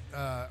then,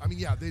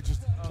 they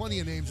just plenty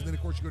of names. And then,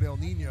 of course, you go to El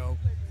Nino.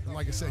 And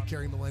like I said,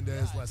 Kerry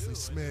Melendez, Leslie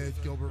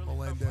Smith, Gilbert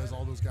Melendez,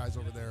 all those guys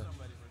over there.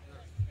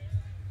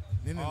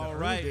 All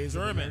right,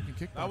 German.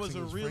 That was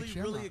a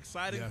really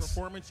exciting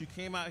performance. You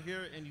came out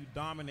here and you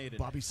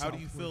dominated. How do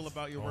you feel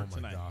about your work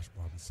tonight? Oh, my gosh,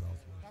 Bobby Southwood.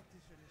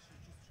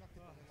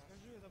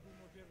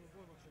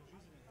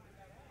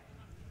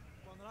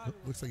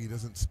 Looks like he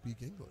doesn't speak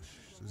English,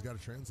 so he's got a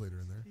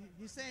translator in there.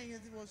 He's saying it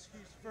was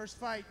his first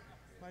fight,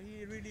 but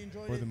he really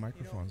enjoyed it. Or the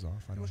microphone's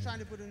off. He was trying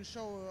to put in a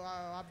show,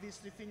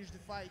 obviously finished the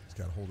fight. He's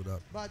got to hold it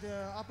up. But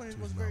the opponent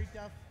was very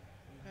tough,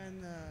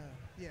 and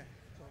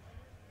so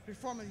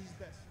performance is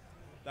best.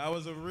 That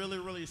was a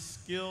really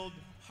skilled,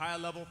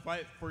 high-level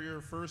fight for your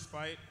first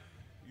fight.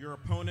 Your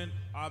opponent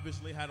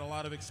obviously had a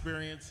lot of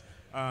experience.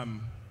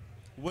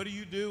 What do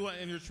you do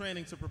in your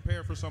training to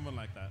prepare for someone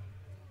like that?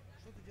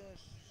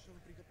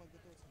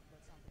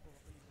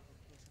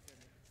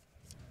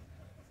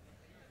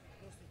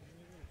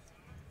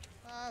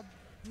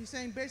 He's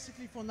saying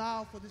basically for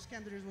now, for this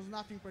camp, there was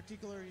nothing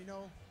particular,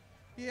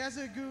 He has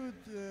a good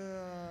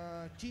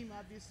team,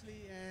 obviously,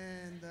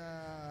 and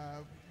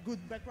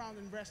good background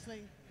in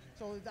wrestling,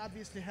 so it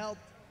obviously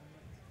helped.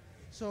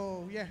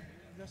 So,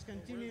 just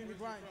continue the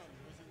grind.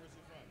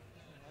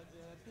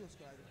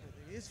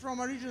 He's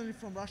originally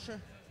from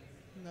Russia,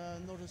 in the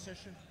Northern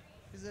Session.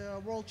 He's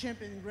a world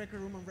champion in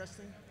Greco-Roman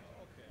wrestling.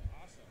 Okay,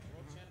 awesome.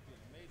 World champion,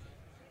 amazing.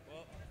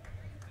 Well,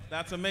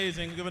 that's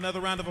amazing. Give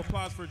another round of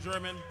applause for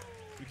German.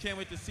 We can't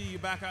wait to see you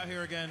back out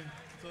here again.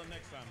 Until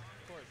next time,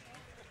 of course.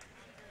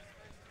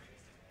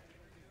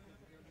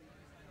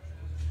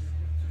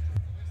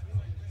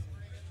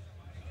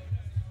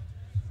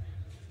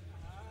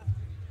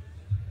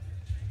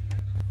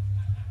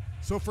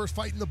 So first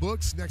fight in the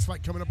books. Next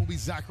fight coming up will be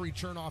Zachary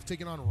Chernoff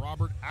taking on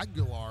Robert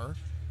Aguilar.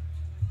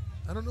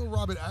 I don't know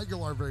Robert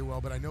Aguilar very well,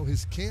 but I know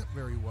his camp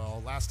very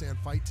well. Last Stand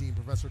Fight Team,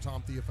 Professor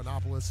Tom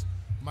Theophanopoulos,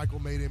 Michael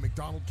Mayday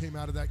McDonald came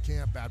out of that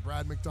camp, Bad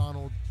Brad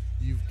McDonald.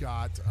 You've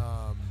got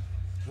a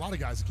lot of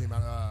guys that came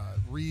out.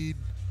 Reed.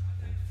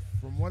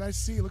 From what I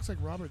see, it looks like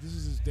Robert, this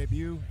is his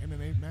debut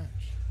MMA match.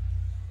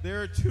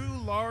 There are two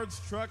large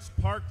trucks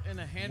parked in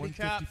a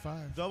handicap.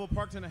 155. Double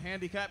parked in a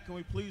handicap. Can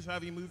we please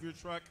have you move your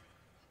truck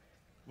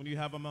when you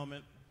have a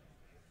moment?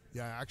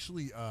 Yeah,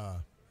 actually, I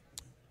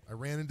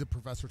ran into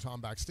Professor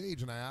Tom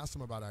backstage, and I asked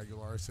him about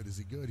Aguilar. I said, is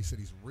he good? He said,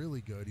 he's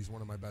really good. He's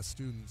one of my best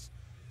students.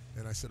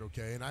 And I said,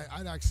 okay. And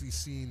I'd actually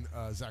seen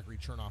Zachary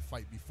Chernoff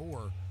fight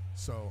before,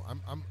 so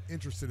I'm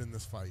interested in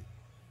this fight.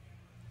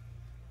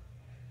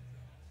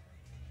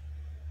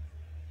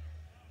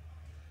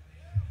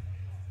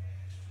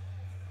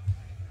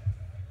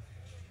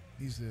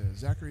 He's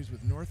Zachary's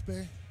with North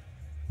Bay.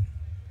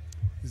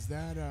 Is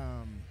that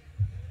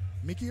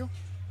Mikio?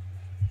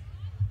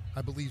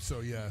 I believe so,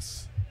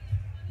 yes.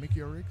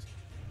 Mikio Riggs?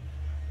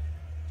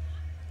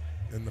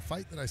 And the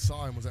fight that I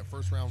saw him was at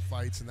first round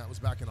fights, and that was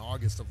back in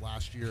August of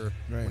last year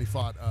when he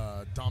fought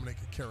Dominic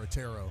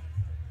Carretero.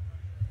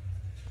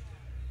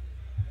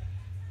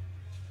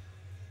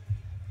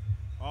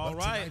 All But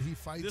right. tonight he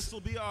fights. This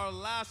will be our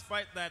last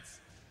fight that's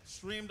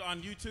streamed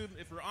on YouTube.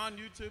 If you're on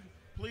YouTube,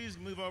 please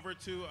move over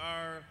to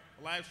our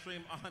live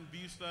stream on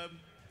ViewStub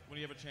when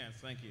you have a chance.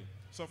 Thank you.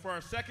 So for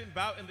our second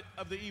bout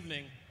of the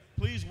evening,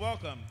 please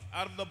welcome,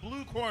 out of the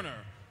blue corner,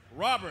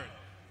 Robert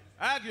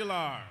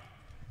Aguilar.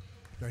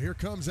 Now here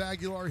comes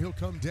Aguilar. He'll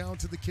come down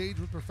to the cage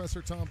with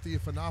Professor Tom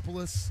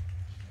Theophanopoulos.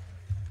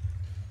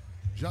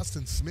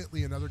 Justin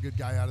Smitley, another good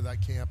guy out of that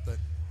camp that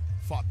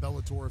fought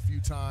Bellator a few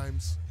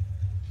times.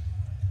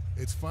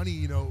 It's funny,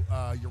 you know,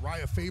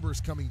 Uriah Faber's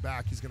coming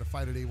back. He's going to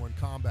fight at A1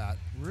 Combat.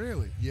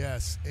 Really?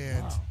 Yes,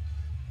 and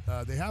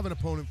they have an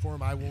opponent for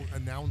him. I won't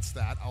announce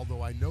that,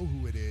 although I know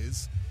who it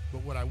is.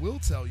 But what I will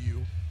tell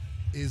you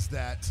is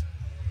that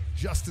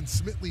Justin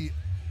Smitley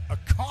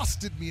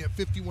accosted me at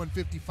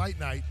 5150 Fight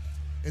Night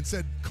and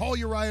said, call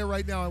Uriah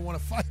right now. I want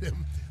to fight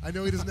him. I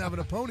know he doesn't have an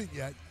opponent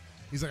yet.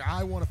 He's like,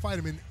 I want to fight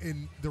him.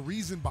 And the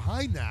reason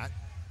behind that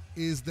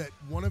is that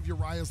one of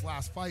Uriah's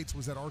last fights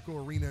was at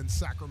Arco Arena in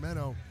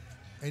Sacramento,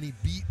 and he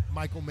beat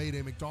Michael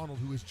Mayday McDonald,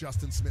 who is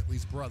Justin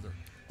Smitley's brother.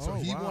 So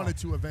he wanted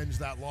to avenge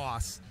that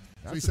loss.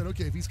 So he said,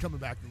 okay, if he's coming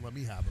back, then let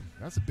me have him.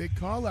 That's a big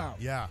call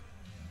out. Yeah.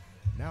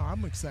 Now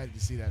I'm excited to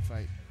see that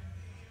fight.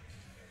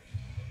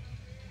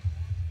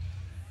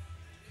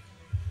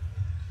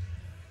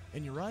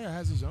 And Uriah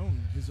has his own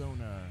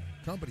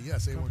company.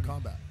 Yes, A1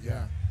 Combat.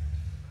 Yeah.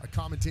 I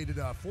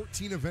commentated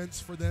 14 events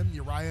for them.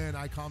 Uriah and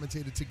I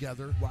commentated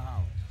together.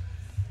 Wow.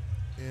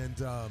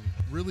 And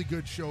really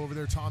good show over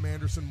there. Tom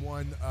Anderson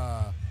won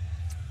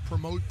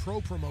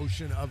Pro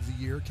Promotion of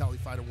the Year, Cali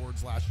Fight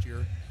Awards last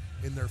year.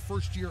 In their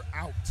first year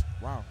out,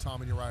 wow,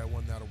 Tom and Uriah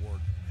won that award.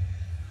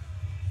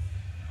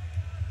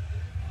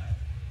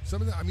 Some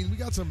of the, I mean, we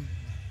got some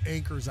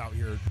anchors out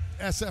here.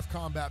 SF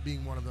Combat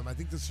being one of them. I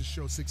think this is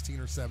show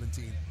 16 or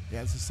 17.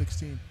 Yeah, this is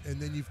 16. And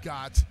then you've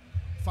got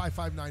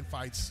 559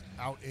 fights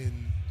out in,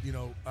 you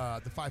know,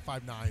 the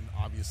 559,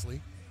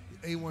 obviously.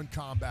 A1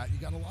 Combat. You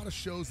got a lot of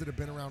shows that have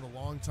been around a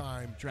long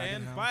time.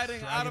 And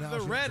fighting out of the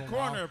red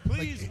corner,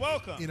 please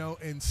welcome, you know,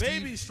 and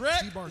Baby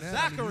Stretch, Barnett,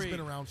 Zachary, I mean, he's been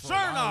around for a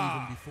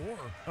while, even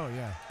before. Oh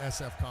yeah,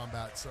 SF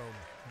Combat. So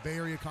Bay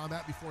Area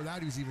Combat. Before that,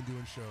 he was even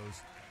doing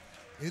shows.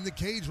 In the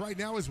cage right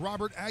now is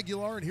Robert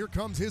Aguilar, and here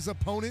comes his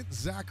opponent,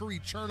 Zachary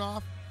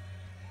Chernoff.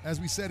 As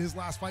we said, his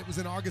last fight was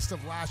in August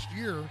of last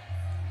year,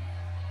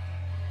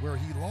 where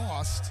he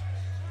lost.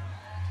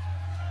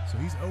 So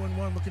he's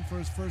 0-1, looking for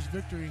his first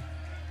victory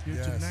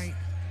here tonight.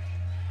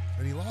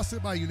 And he lost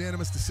it by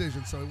unanimous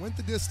decision, so he went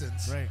the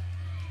distance. Right.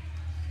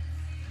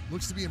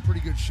 Looks to be in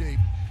pretty good shape.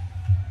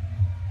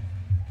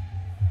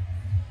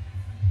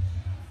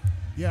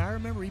 Yeah, I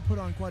remember he put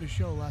on quite a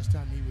show last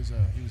time he was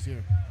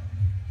here.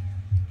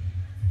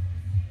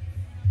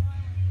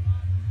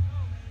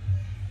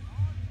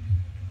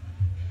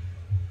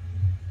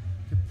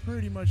 Could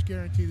pretty much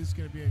guarantee this is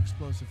going to be an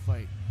explosive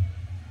fight.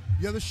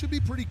 Yeah, this should be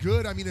pretty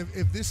good. I mean,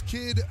 if this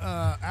kid,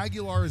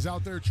 Aguilar, is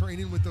out there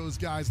training with those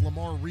guys,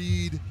 Lamar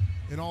Reed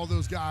and all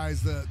those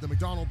guys, the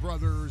McDonald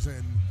brothers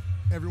and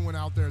everyone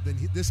out there, then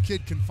this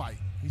kid can fight.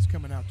 He's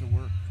coming out to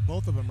work.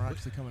 Both of them are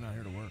actually coming out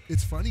here to work.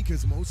 It's funny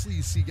because mostly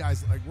you see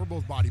guys, like we're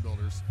both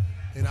bodybuilders,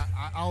 and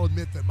I'll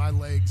admit that my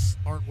legs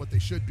aren't what they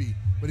should be.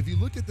 But if you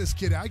look at this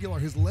kid, Aguilar,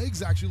 his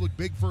legs actually look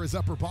big for his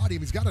upper body. I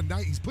mean,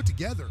 he's put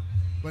together.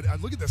 But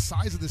look at the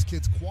size of this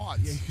kid's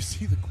quads. Yeah, you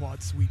see the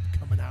quad sweep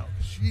coming out.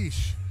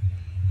 Sheesh.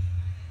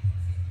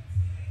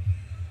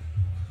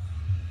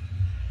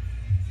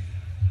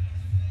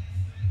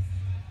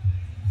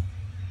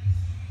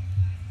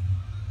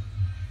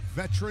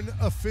 Veteran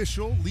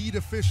official, lead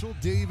official,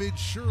 David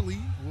Shirley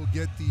will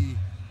get the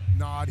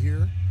nod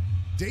here.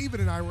 David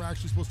and I were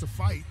actually supposed to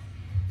fight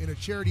in a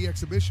charity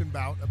exhibition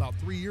bout about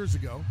 3 years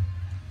ago.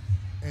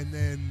 And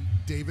then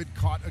David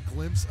caught a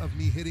glimpse of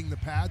me hitting the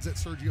pads at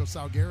Sergio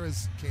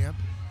Salguera's camp,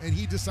 and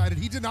he decided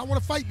he did not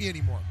want to fight me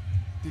anymore.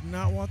 Did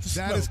not want to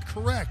smoke. That is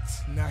correct.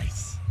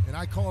 Nice. And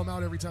I call him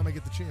out every time I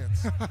get the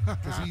chance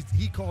because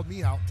he called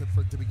me out to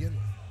begin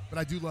with. But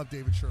I do love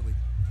David Shirley.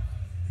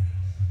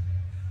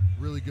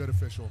 Really good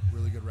official,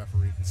 really good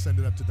referee. And send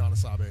it up to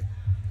Donasabe.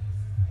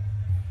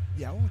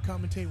 Yeah, I want to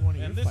commentate one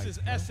of your fights.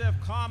 And this is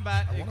SF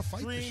Combat I want to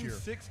fight this Extreme year.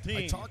 16.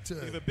 I talked to.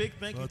 Give a big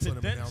thank you let's to let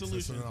him Dent announce this,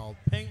 and Solutions, then I'll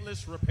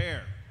Paintless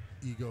Repair.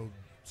 ego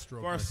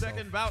stroke For our myself.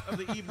 second bout of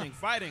the evening,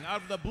 fighting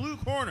out of the blue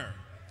corner.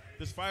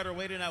 This fighter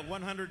weighed in at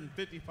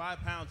 155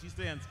 pounds. He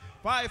stands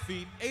 5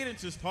 feet 8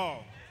 inches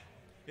tall.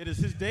 It is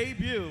his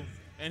debut,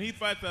 and he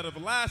fights out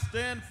of Last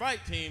Stand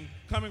Fight Team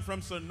coming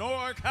from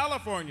Sonora,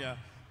 California.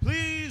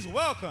 Please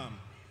welcome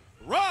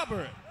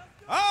Robert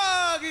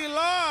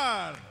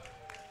Aguilar.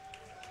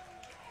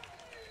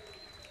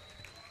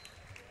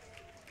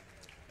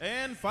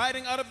 And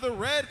fighting out of the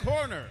red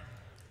corner,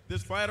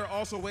 this fighter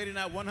also weighed in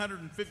at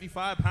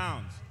 155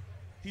 pounds.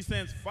 He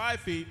stands 5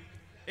 feet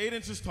 8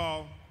 inches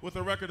tall with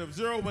a record of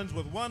 0 wins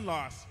with 1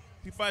 loss.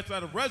 He fights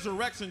out of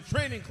Resurrection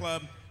Training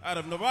Club out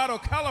of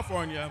Novato,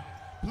 California.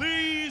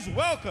 Please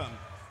welcome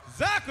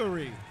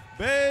Zachary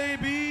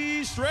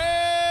Baby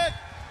Stretch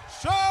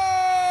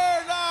Chernoff.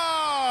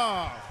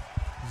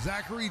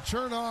 Zachary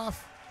Chernoff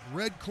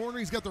Red corner,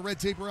 he's got the red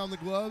tape around the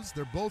gloves.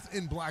 They're both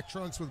in black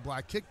trunks with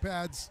black kick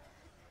pads.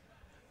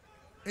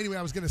 Anyway,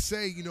 I was going to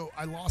say, you know,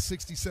 I lost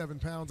 67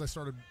 pounds. I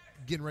started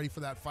getting ready for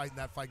that fight, and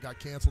that fight got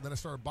canceled. Then I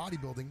started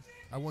bodybuilding.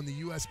 I won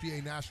the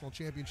USPA National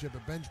Championship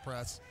at bench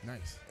press.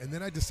 Nice. And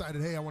then I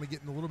decided, hey, I want to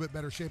get in a little bit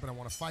better shape, and I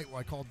want to fight. Well,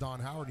 I called Don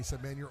Howard. He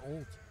said, man, you're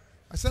old.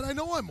 I said, I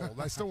know I'm old.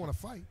 I still want to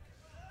fight.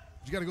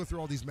 But you got to go through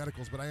all these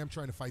medicals, but I am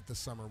trying to fight this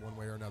summer one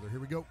way or another. Here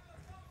we go.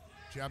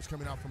 Jabs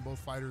coming out from both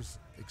fighters.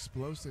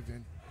 Explosive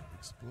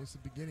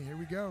beginning. Here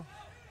we go.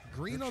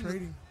 Green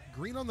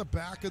on the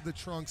back of the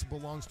trunks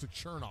belongs to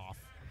Chernoff.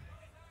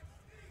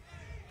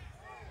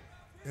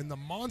 And the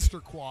monster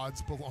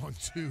quads belong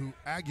to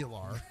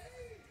Aguilar.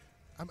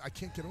 I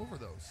can't get over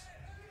those.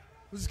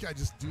 Does this guy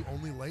just do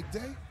only leg day?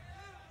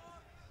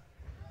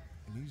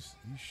 And he's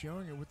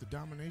showing it with the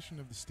domination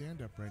of the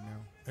stand-up right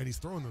now. And he's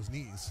throwing those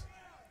knees.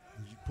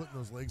 He's putting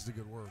those legs to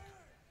good work.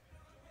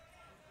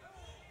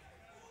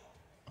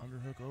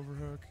 Underhook,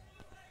 overhook.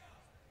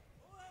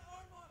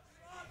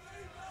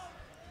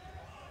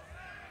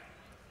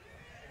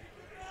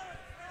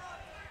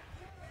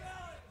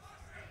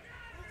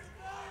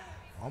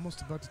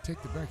 Almost about to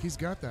take the back. He's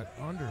got that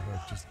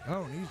underhook.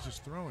 And he's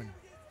just throwing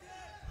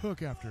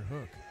hook after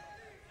hook.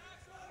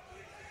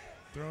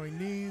 Throwing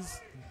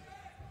knees,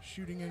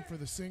 shooting in for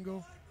the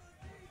single.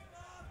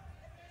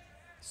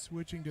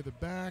 Switching to the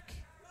back.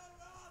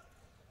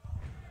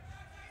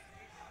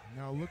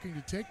 Now looking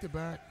to take the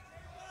back.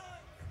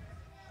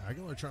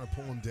 Aguilar trying to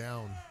pull him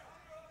down.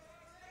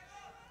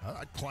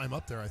 I'd climb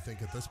up there, I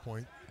think, at this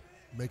point.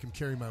 Make him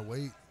carry my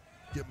weight.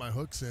 Get my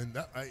hooks in.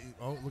 It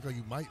looked like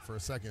you might for a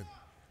second.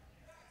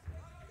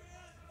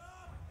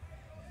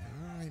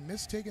 He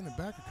missed taking the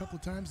back a couple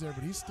of times there,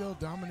 but he's still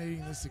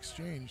dominating this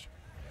exchange.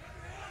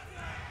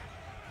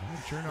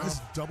 Nice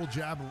double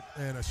jab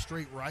and a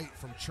straight right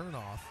from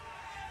Chernoff.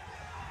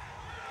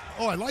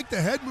 Oh, I like the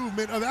head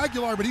movement of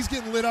Aguilar, but he's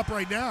getting lit up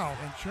right now.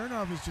 And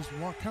Chernoff is just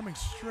coming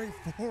straight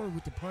forward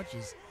with the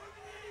punches.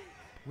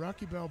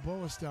 Rocky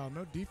Balboa style,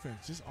 no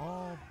defense, just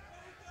all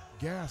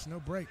gas, no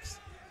breaks.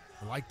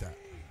 I like that.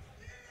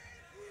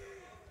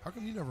 How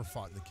come you never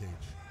fought in the cage?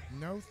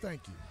 No,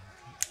 thank you.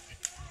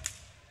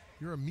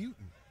 You're a mutant.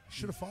 You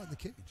should have fought in the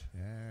cage.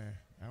 Yeah,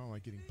 I don't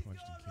like getting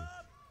punched and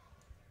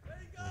kicked.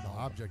 Well, the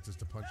object is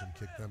to punch and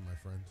kick them, my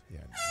friend. Yeah.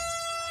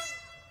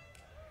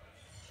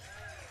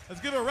 Let's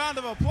give a round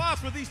of applause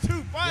for these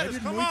two fighters.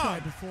 Come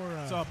on.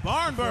 It's a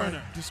barn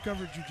burner. I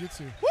discovered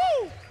jiu-jitsu.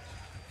 Woo!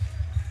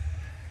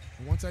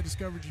 And once I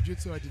discovered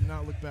jiu-jitsu, I did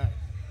not look back.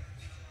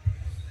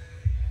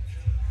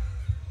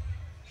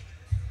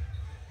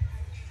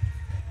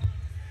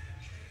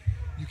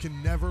 You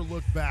can never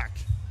look back.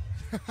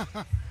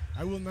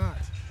 I will not.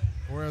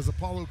 Or as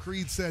Apollo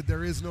Creed said,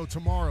 there is no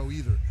tomorrow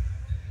either.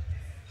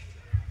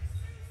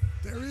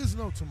 There is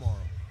no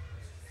tomorrow.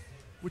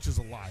 Which is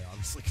a lie,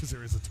 obviously, because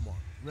there is a tomorrow.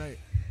 Right.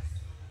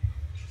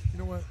 You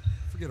know what?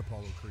 Forget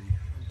Apollo Creed.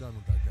 I'm done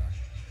with that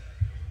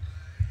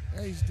guy.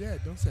 Hey, he's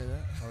dead. Don't say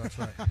that. Oh, that's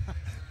right.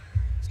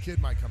 His kid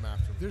might come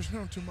after him. There's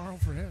no tomorrow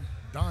for him.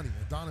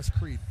 Adonis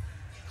Creed.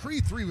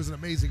 Creed 3 was an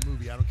amazing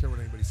movie. I don't care what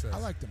anybody says. I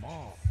liked them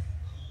all.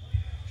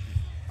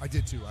 I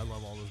did too. I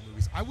love all those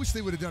movies. I wish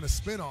they would have done a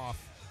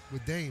spin-off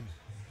with Dame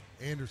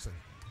Anderson.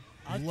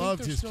 I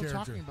loved his still character.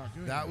 talking about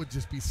doing That would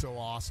just be so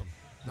awesome.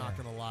 Not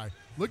going to lie.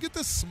 Look at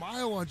the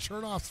smile on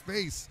Chernoff's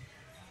face.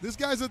 This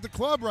guy's at the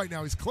club right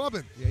now. He's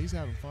clubbing. Yeah, he's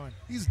having fun.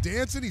 He's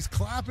dancing. He's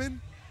clapping.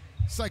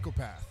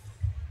 Psychopath.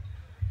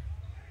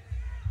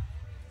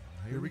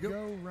 Here we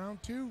go.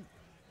 Round 2.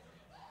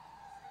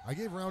 I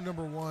gave round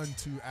number 1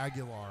 to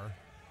Aguilar,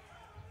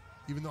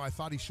 even though I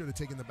thought he should have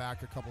taken the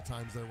back a couple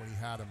times there when he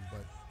had him,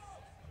 but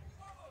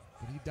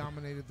he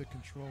dominated the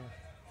control.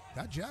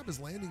 That jab is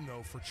landing,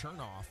 though, for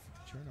Chernoff.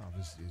 Chernoff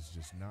is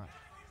just not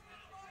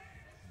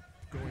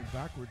going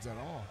backwards at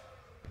all.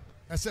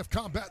 SF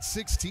Combat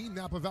 16,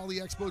 Napa Valley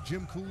Expo,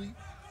 Jim Cooley,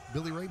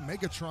 Billy Ray,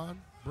 Megatron,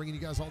 bringing you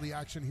guys all the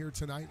action here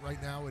tonight.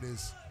 Right now it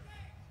is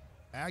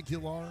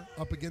Aguilar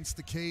up against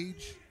the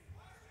cage.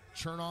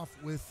 Chernoff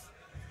with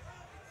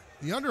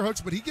the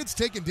underhooks, but he gets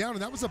taken down,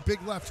 and that was a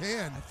big left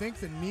hand. I think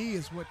the knee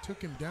is what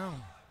took him down.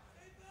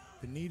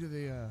 The knee to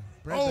the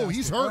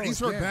he's hurt. He's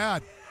hurt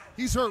bad.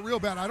 He's hurt real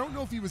bad. I don't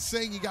know if he was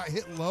saying he got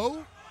hit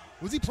low.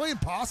 Was he playing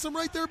possum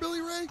right there,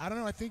 Billy Ray? I don't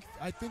know. I think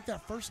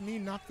that first knee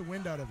knocked the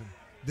wind out of him.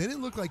 Then it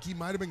looked like he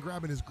might have been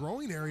grabbing his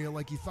groin area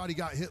like he thought he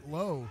got hit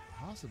low.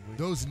 Possibly.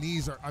 Those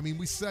knees are, I mean,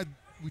 we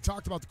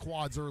talked about the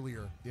quads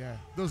earlier. Yeah.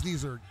 Those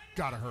knees are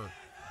gotta hurt.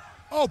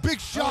 Oh, big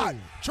shot.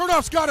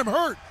 Chernoff's got him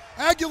hurt.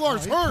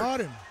 Aguilar's hurt. Caught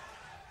him.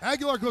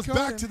 Aguilar goes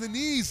back to the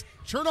knees.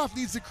 Chernoff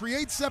needs to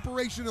create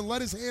separation and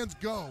let his hands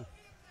go,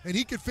 and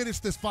he could finish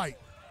this fight.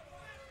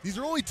 These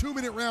are only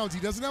 2-minute rounds.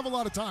 He doesn't have a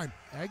lot of time.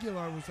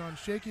 Aguilar was on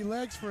shaky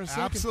legs for a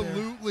second.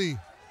 Absolutely.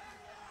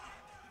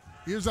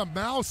 Here's a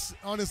mouse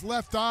on his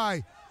left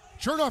eye.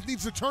 Chernoff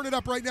needs to turn it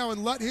up right now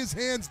and let his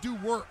hands do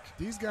work.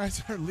 These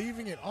guys are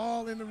leaving it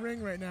all in the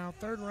ring right now.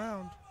 Third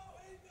round.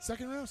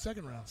 Second round?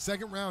 Second round.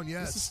 Second round,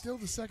 yes. This is still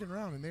the second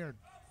round, and they are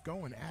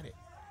going at it.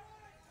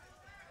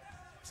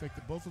 It's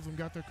like both of them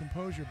got their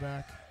composure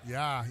back.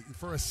 Yeah,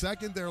 for a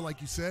second there,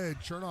 like you said,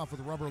 Chernoff with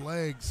rubber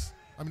legs.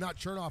 I mean, not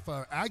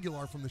Chernoff,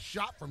 Aguilar from the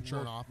shot from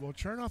Chernoff. Well,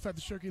 Chernoff had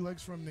the shirky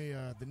legs from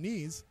the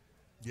knees.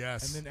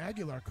 Yes. And then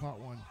Aguilar caught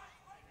one.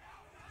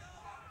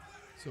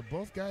 So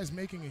both guys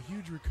making a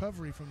huge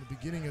recovery from the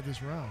beginning of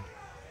this round.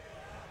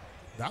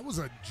 That was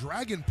a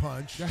dragon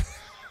punch.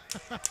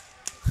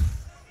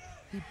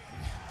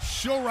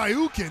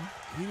 Shoryuken.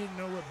 He didn't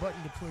know what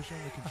button to push on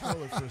the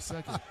controller for a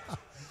second.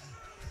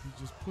 He's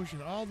just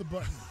pushing all the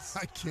buttons.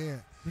 I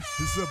can't. This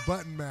is a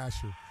button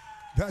masher.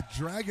 That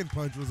dragon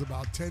punch was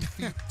about 10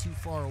 feet too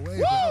far away.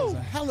 But that was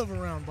a hell of a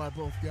round by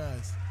both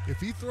guys. If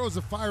he throws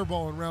a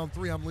fireball in round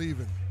 3, I'm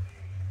leaving.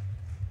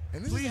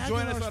 And please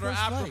join us at our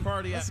after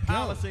party at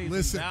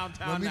Palisades in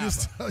downtown let me Napa.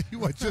 just tell you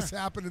what just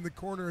happened in the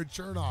corner at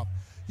Chernoff.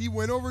 He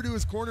went over to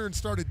his corner and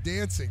started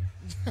dancing.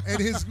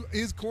 And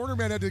his corner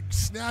man had to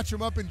snatch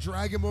him up and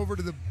drag him over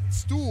to the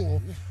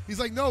stool. He's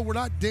like, no, we're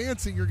not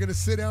dancing. You're going to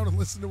sit down and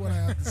listen to what I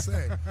have to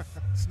say.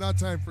 It's not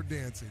time for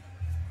dancing.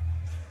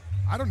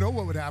 I don't know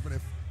what would happen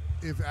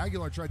if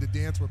Aguilar tried to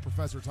dance with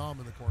Professor Tom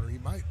in the corner. He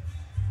might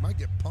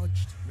get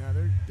punched. Now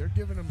they're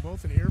giving him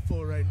both an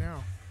earful right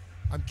now.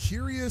 I'm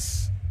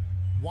curious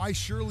why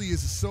Shirley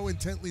is so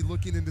intently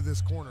looking into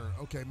this corner.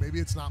 Okay, maybe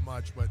it's not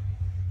much, but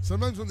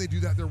sometimes when they do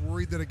that, they're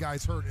worried that a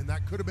guy's hurt, and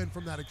that could have been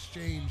from that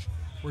exchange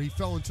where he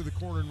fell into the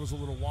corner and was a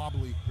little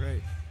wobbly.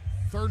 Right.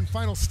 Third and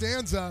final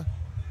stanza.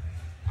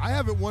 I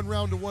have it 1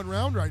 round to 1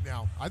 round right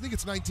now. I think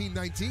it's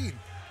 19-19.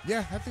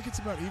 Yeah, I think it's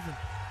about even.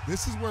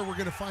 This is where we're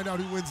going to find out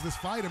who wins this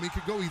fight. I mean, it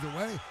could go either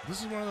way.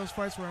 This is one of those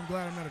fights where I'm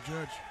glad I'm not a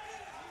judge.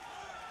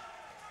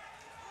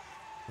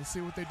 Let's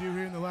see what they do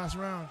here in the last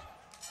round.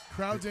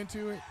 Crowd's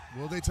into it.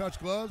 Will they touch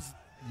gloves?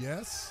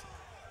 Yes.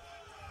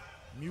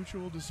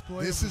 Mutual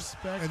display of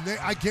respect. And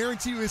I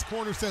guarantee you his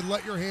corner said,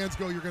 let your hands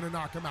go, you're going to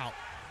knock him out.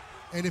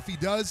 And if he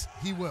does,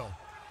 he will.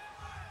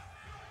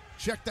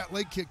 Check that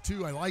leg kick,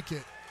 too. I like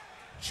it.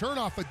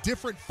 Chernoff, a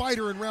different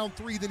fighter in round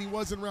 3 than he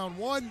was in round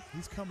 1.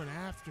 He's coming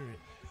after it.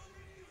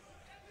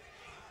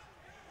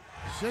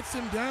 Sits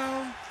him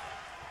down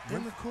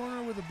in the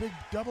corner with a big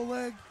double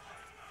leg.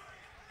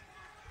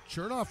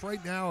 Chernoff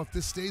right now, if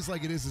this stays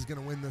like it is going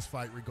to win this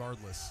fight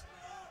regardless.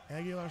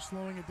 Aguilar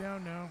slowing it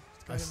down now.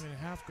 He's got him in a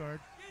half guard.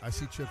 I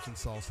see chips and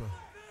salsa.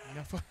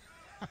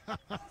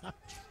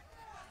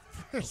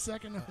 For a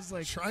second, I was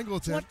like, triangle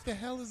what the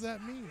hell does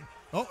that mean?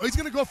 Oh, he's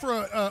going to go for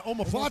a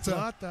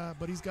omoplata.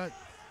 But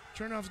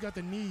Chernoff's got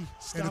the knee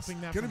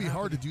stopping that. It's going to be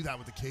hard to do that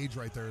with the cage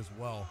right there as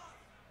well.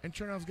 And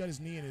Chernoff's got his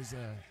knee in his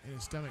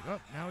stomach. Oh,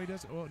 now he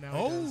does. Oh, now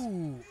he does.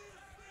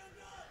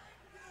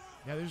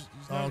 Yeah, there's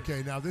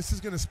okay, now this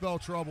is going to spell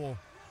trouble.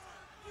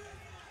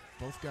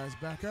 Both guys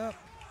back up.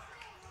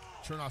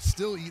 Chernoff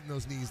still eating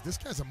those knees. This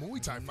guy's a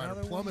Muay Thai fighter,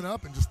 plumbing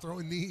up and just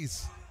throwing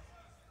knees.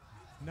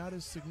 Not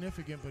as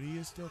significant, but he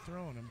is still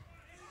throwing them.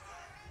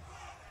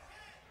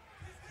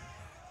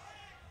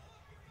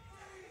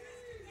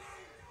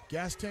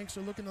 Gas tanks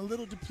are looking a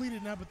little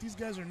depleted now, but these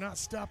guys are not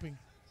stopping.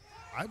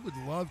 I would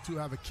love to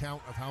have a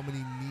count of how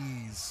many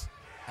knees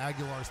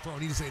Aguilar's thrown.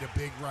 He just ate a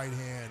big right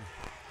hand.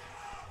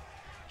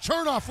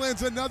 Chernoff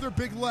lands another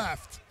big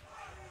left.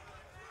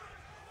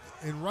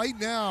 And right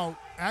now,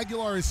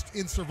 Aguilar is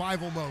in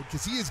survival mode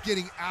because he is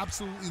getting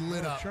absolutely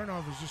lit up.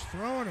 Chernoff is just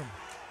throwing him.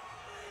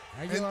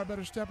 Aguilar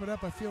better step it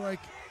up. I feel like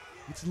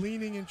it's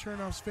leaning in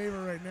Chernoff's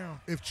favor right now.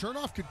 If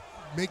Chernoff could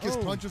make his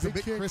punches a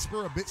bit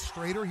crisper, a bit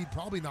straighter, he'd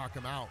probably knock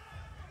him out.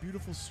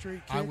 Beautiful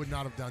straight kick. I would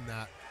not have done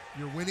that.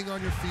 You're winning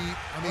on your feet.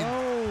 I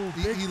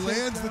mean, he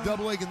lands the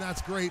double leg, and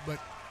that's great, but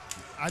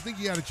I think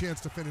he had a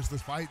chance to finish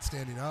this fight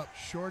standing up.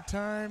 Short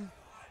time.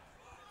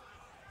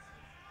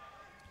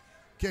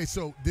 Okay,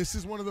 so this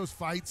is one of those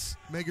fights,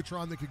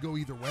 Megatron, that could go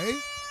either way.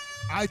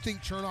 I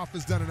think Chernoff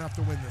has done enough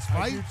to win this fight.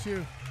 I do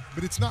too.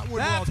 But it's not when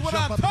That's we'll what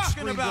jump I'm up and talking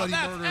scream about.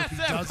 bloody murder if he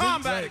That's SF doesn't.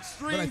 Combat But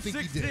Extreme I think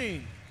 16. he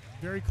did.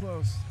 Very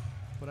close.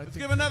 But Let's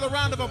give another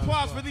round of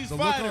applause for these the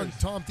fighters.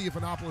 look on Tom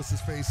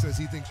Theophanopoulos' face says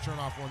he thinks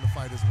Chernoff won the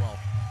fight as well.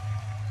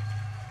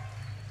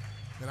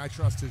 And I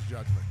trust his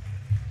judgment.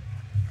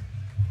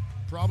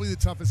 Probably the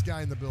toughest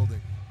guy in the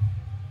building.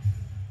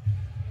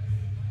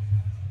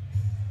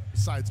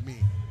 Besides me.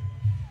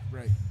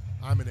 Right.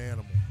 I'm an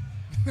animal.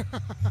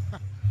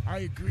 I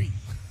agree.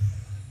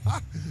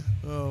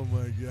 Oh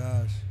my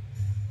gosh.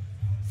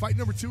 Fight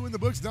number 2 in the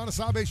books.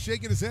 Donasabe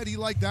shaking his head. He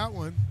liked that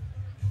one.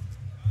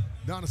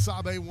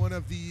 Donasabe, one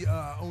of the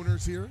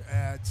owners here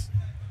at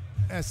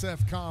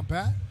SF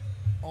Combat.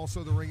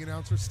 Also the ring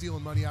announcer,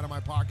 stealing money out of my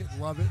pocket.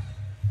 Love it.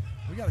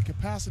 We got a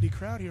capacity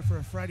crowd here for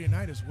a Friday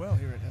night as well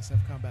here at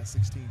SF Combat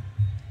 16.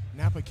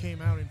 Napa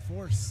came out in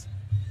force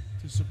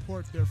to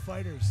support their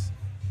fighters.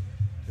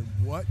 And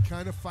what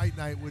kind of fight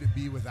night would it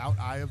be without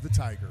Eye of the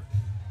Tiger?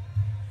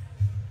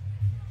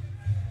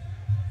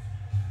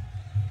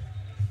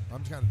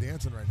 I'm kind of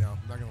dancing right now.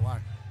 I'm not going to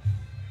lie.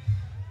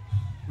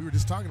 We were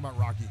just talking about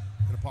Rocky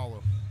and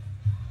Apollo.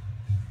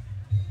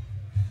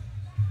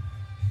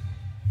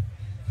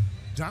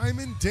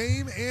 Diamond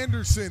Dame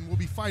Anderson will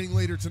be fighting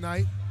later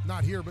tonight.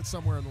 Not here, but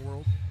somewhere in the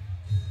world.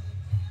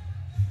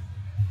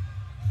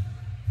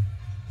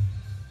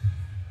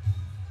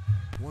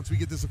 Once we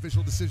get this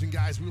official decision,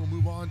 guys, we will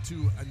move on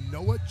to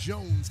Noah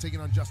Jones taking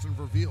on Justin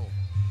Verveil.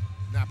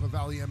 Napa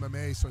Valley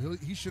MMA, so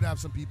he should have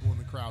some people in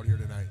the crowd here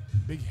tonight.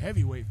 Big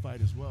heavyweight fight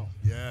as well.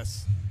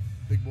 Yes,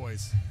 big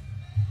boys.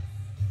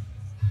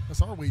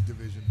 That's our weight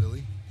division,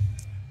 Billy.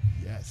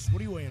 Yes. What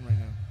are you weighing right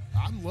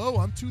now? I'm low.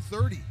 I'm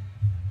 230.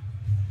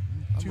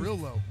 I'm real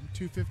low. I'm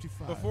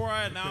 255. Before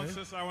I announce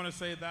this, I want to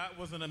say that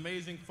was an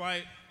amazing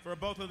fight for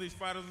both of these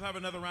fighters. Let's have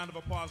another round of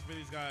applause for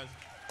these guys.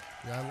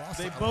 Yeah, I lost.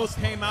 They both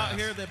came out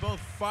here. They both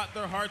fought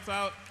their hearts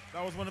out.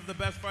 That was one of the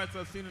best fights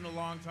I've seen in a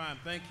long time.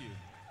 Thank you.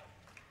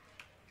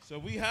 So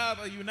we have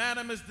a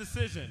unanimous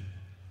decision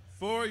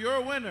for your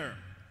winner,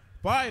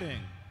 fighting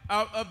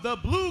out of the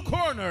blue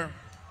corner.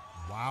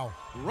 Wow.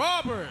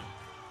 Robert.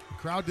 The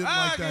crowd didn't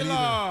like that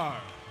either.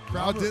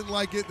 Crowd didn't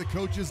like it. The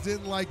coaches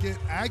didn't like it.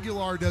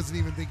 Aguilar doesn't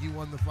even think he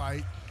won the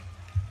fight.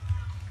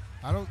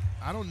 I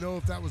don't know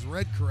if that was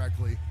read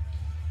correctly.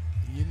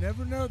 You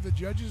never know. The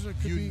judges are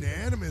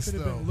unanimous.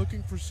 Could have been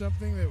looking for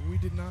something that we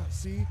did not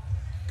see.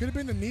 Could have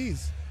been the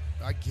knees.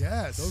 I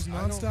guess those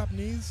nonstop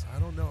knees. I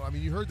don't know. I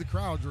mean, you heard the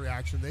crowd's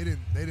reaction. They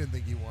didn't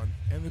think he won.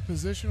 And the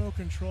positional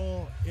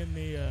control in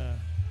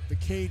the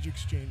cage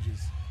exchanges.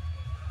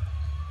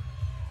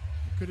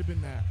 It could have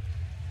been that.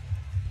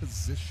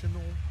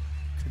 Positional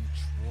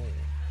control.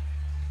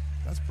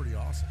 That's pretty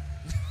awesome.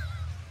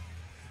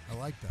 I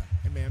like that.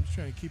 Hey man, I'm just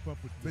trying to keep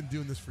up with. Been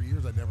doing this for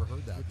years. I never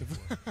heard that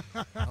before.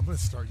 I'm going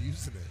to start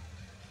using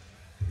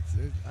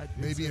it.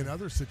 Maybe in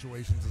other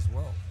situations as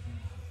well.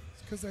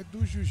 It's because I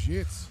do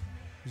jiu-jitsu.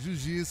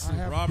 Jiu-jitsu. I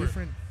have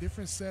a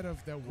different set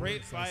of that words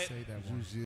Great fight. I say that one.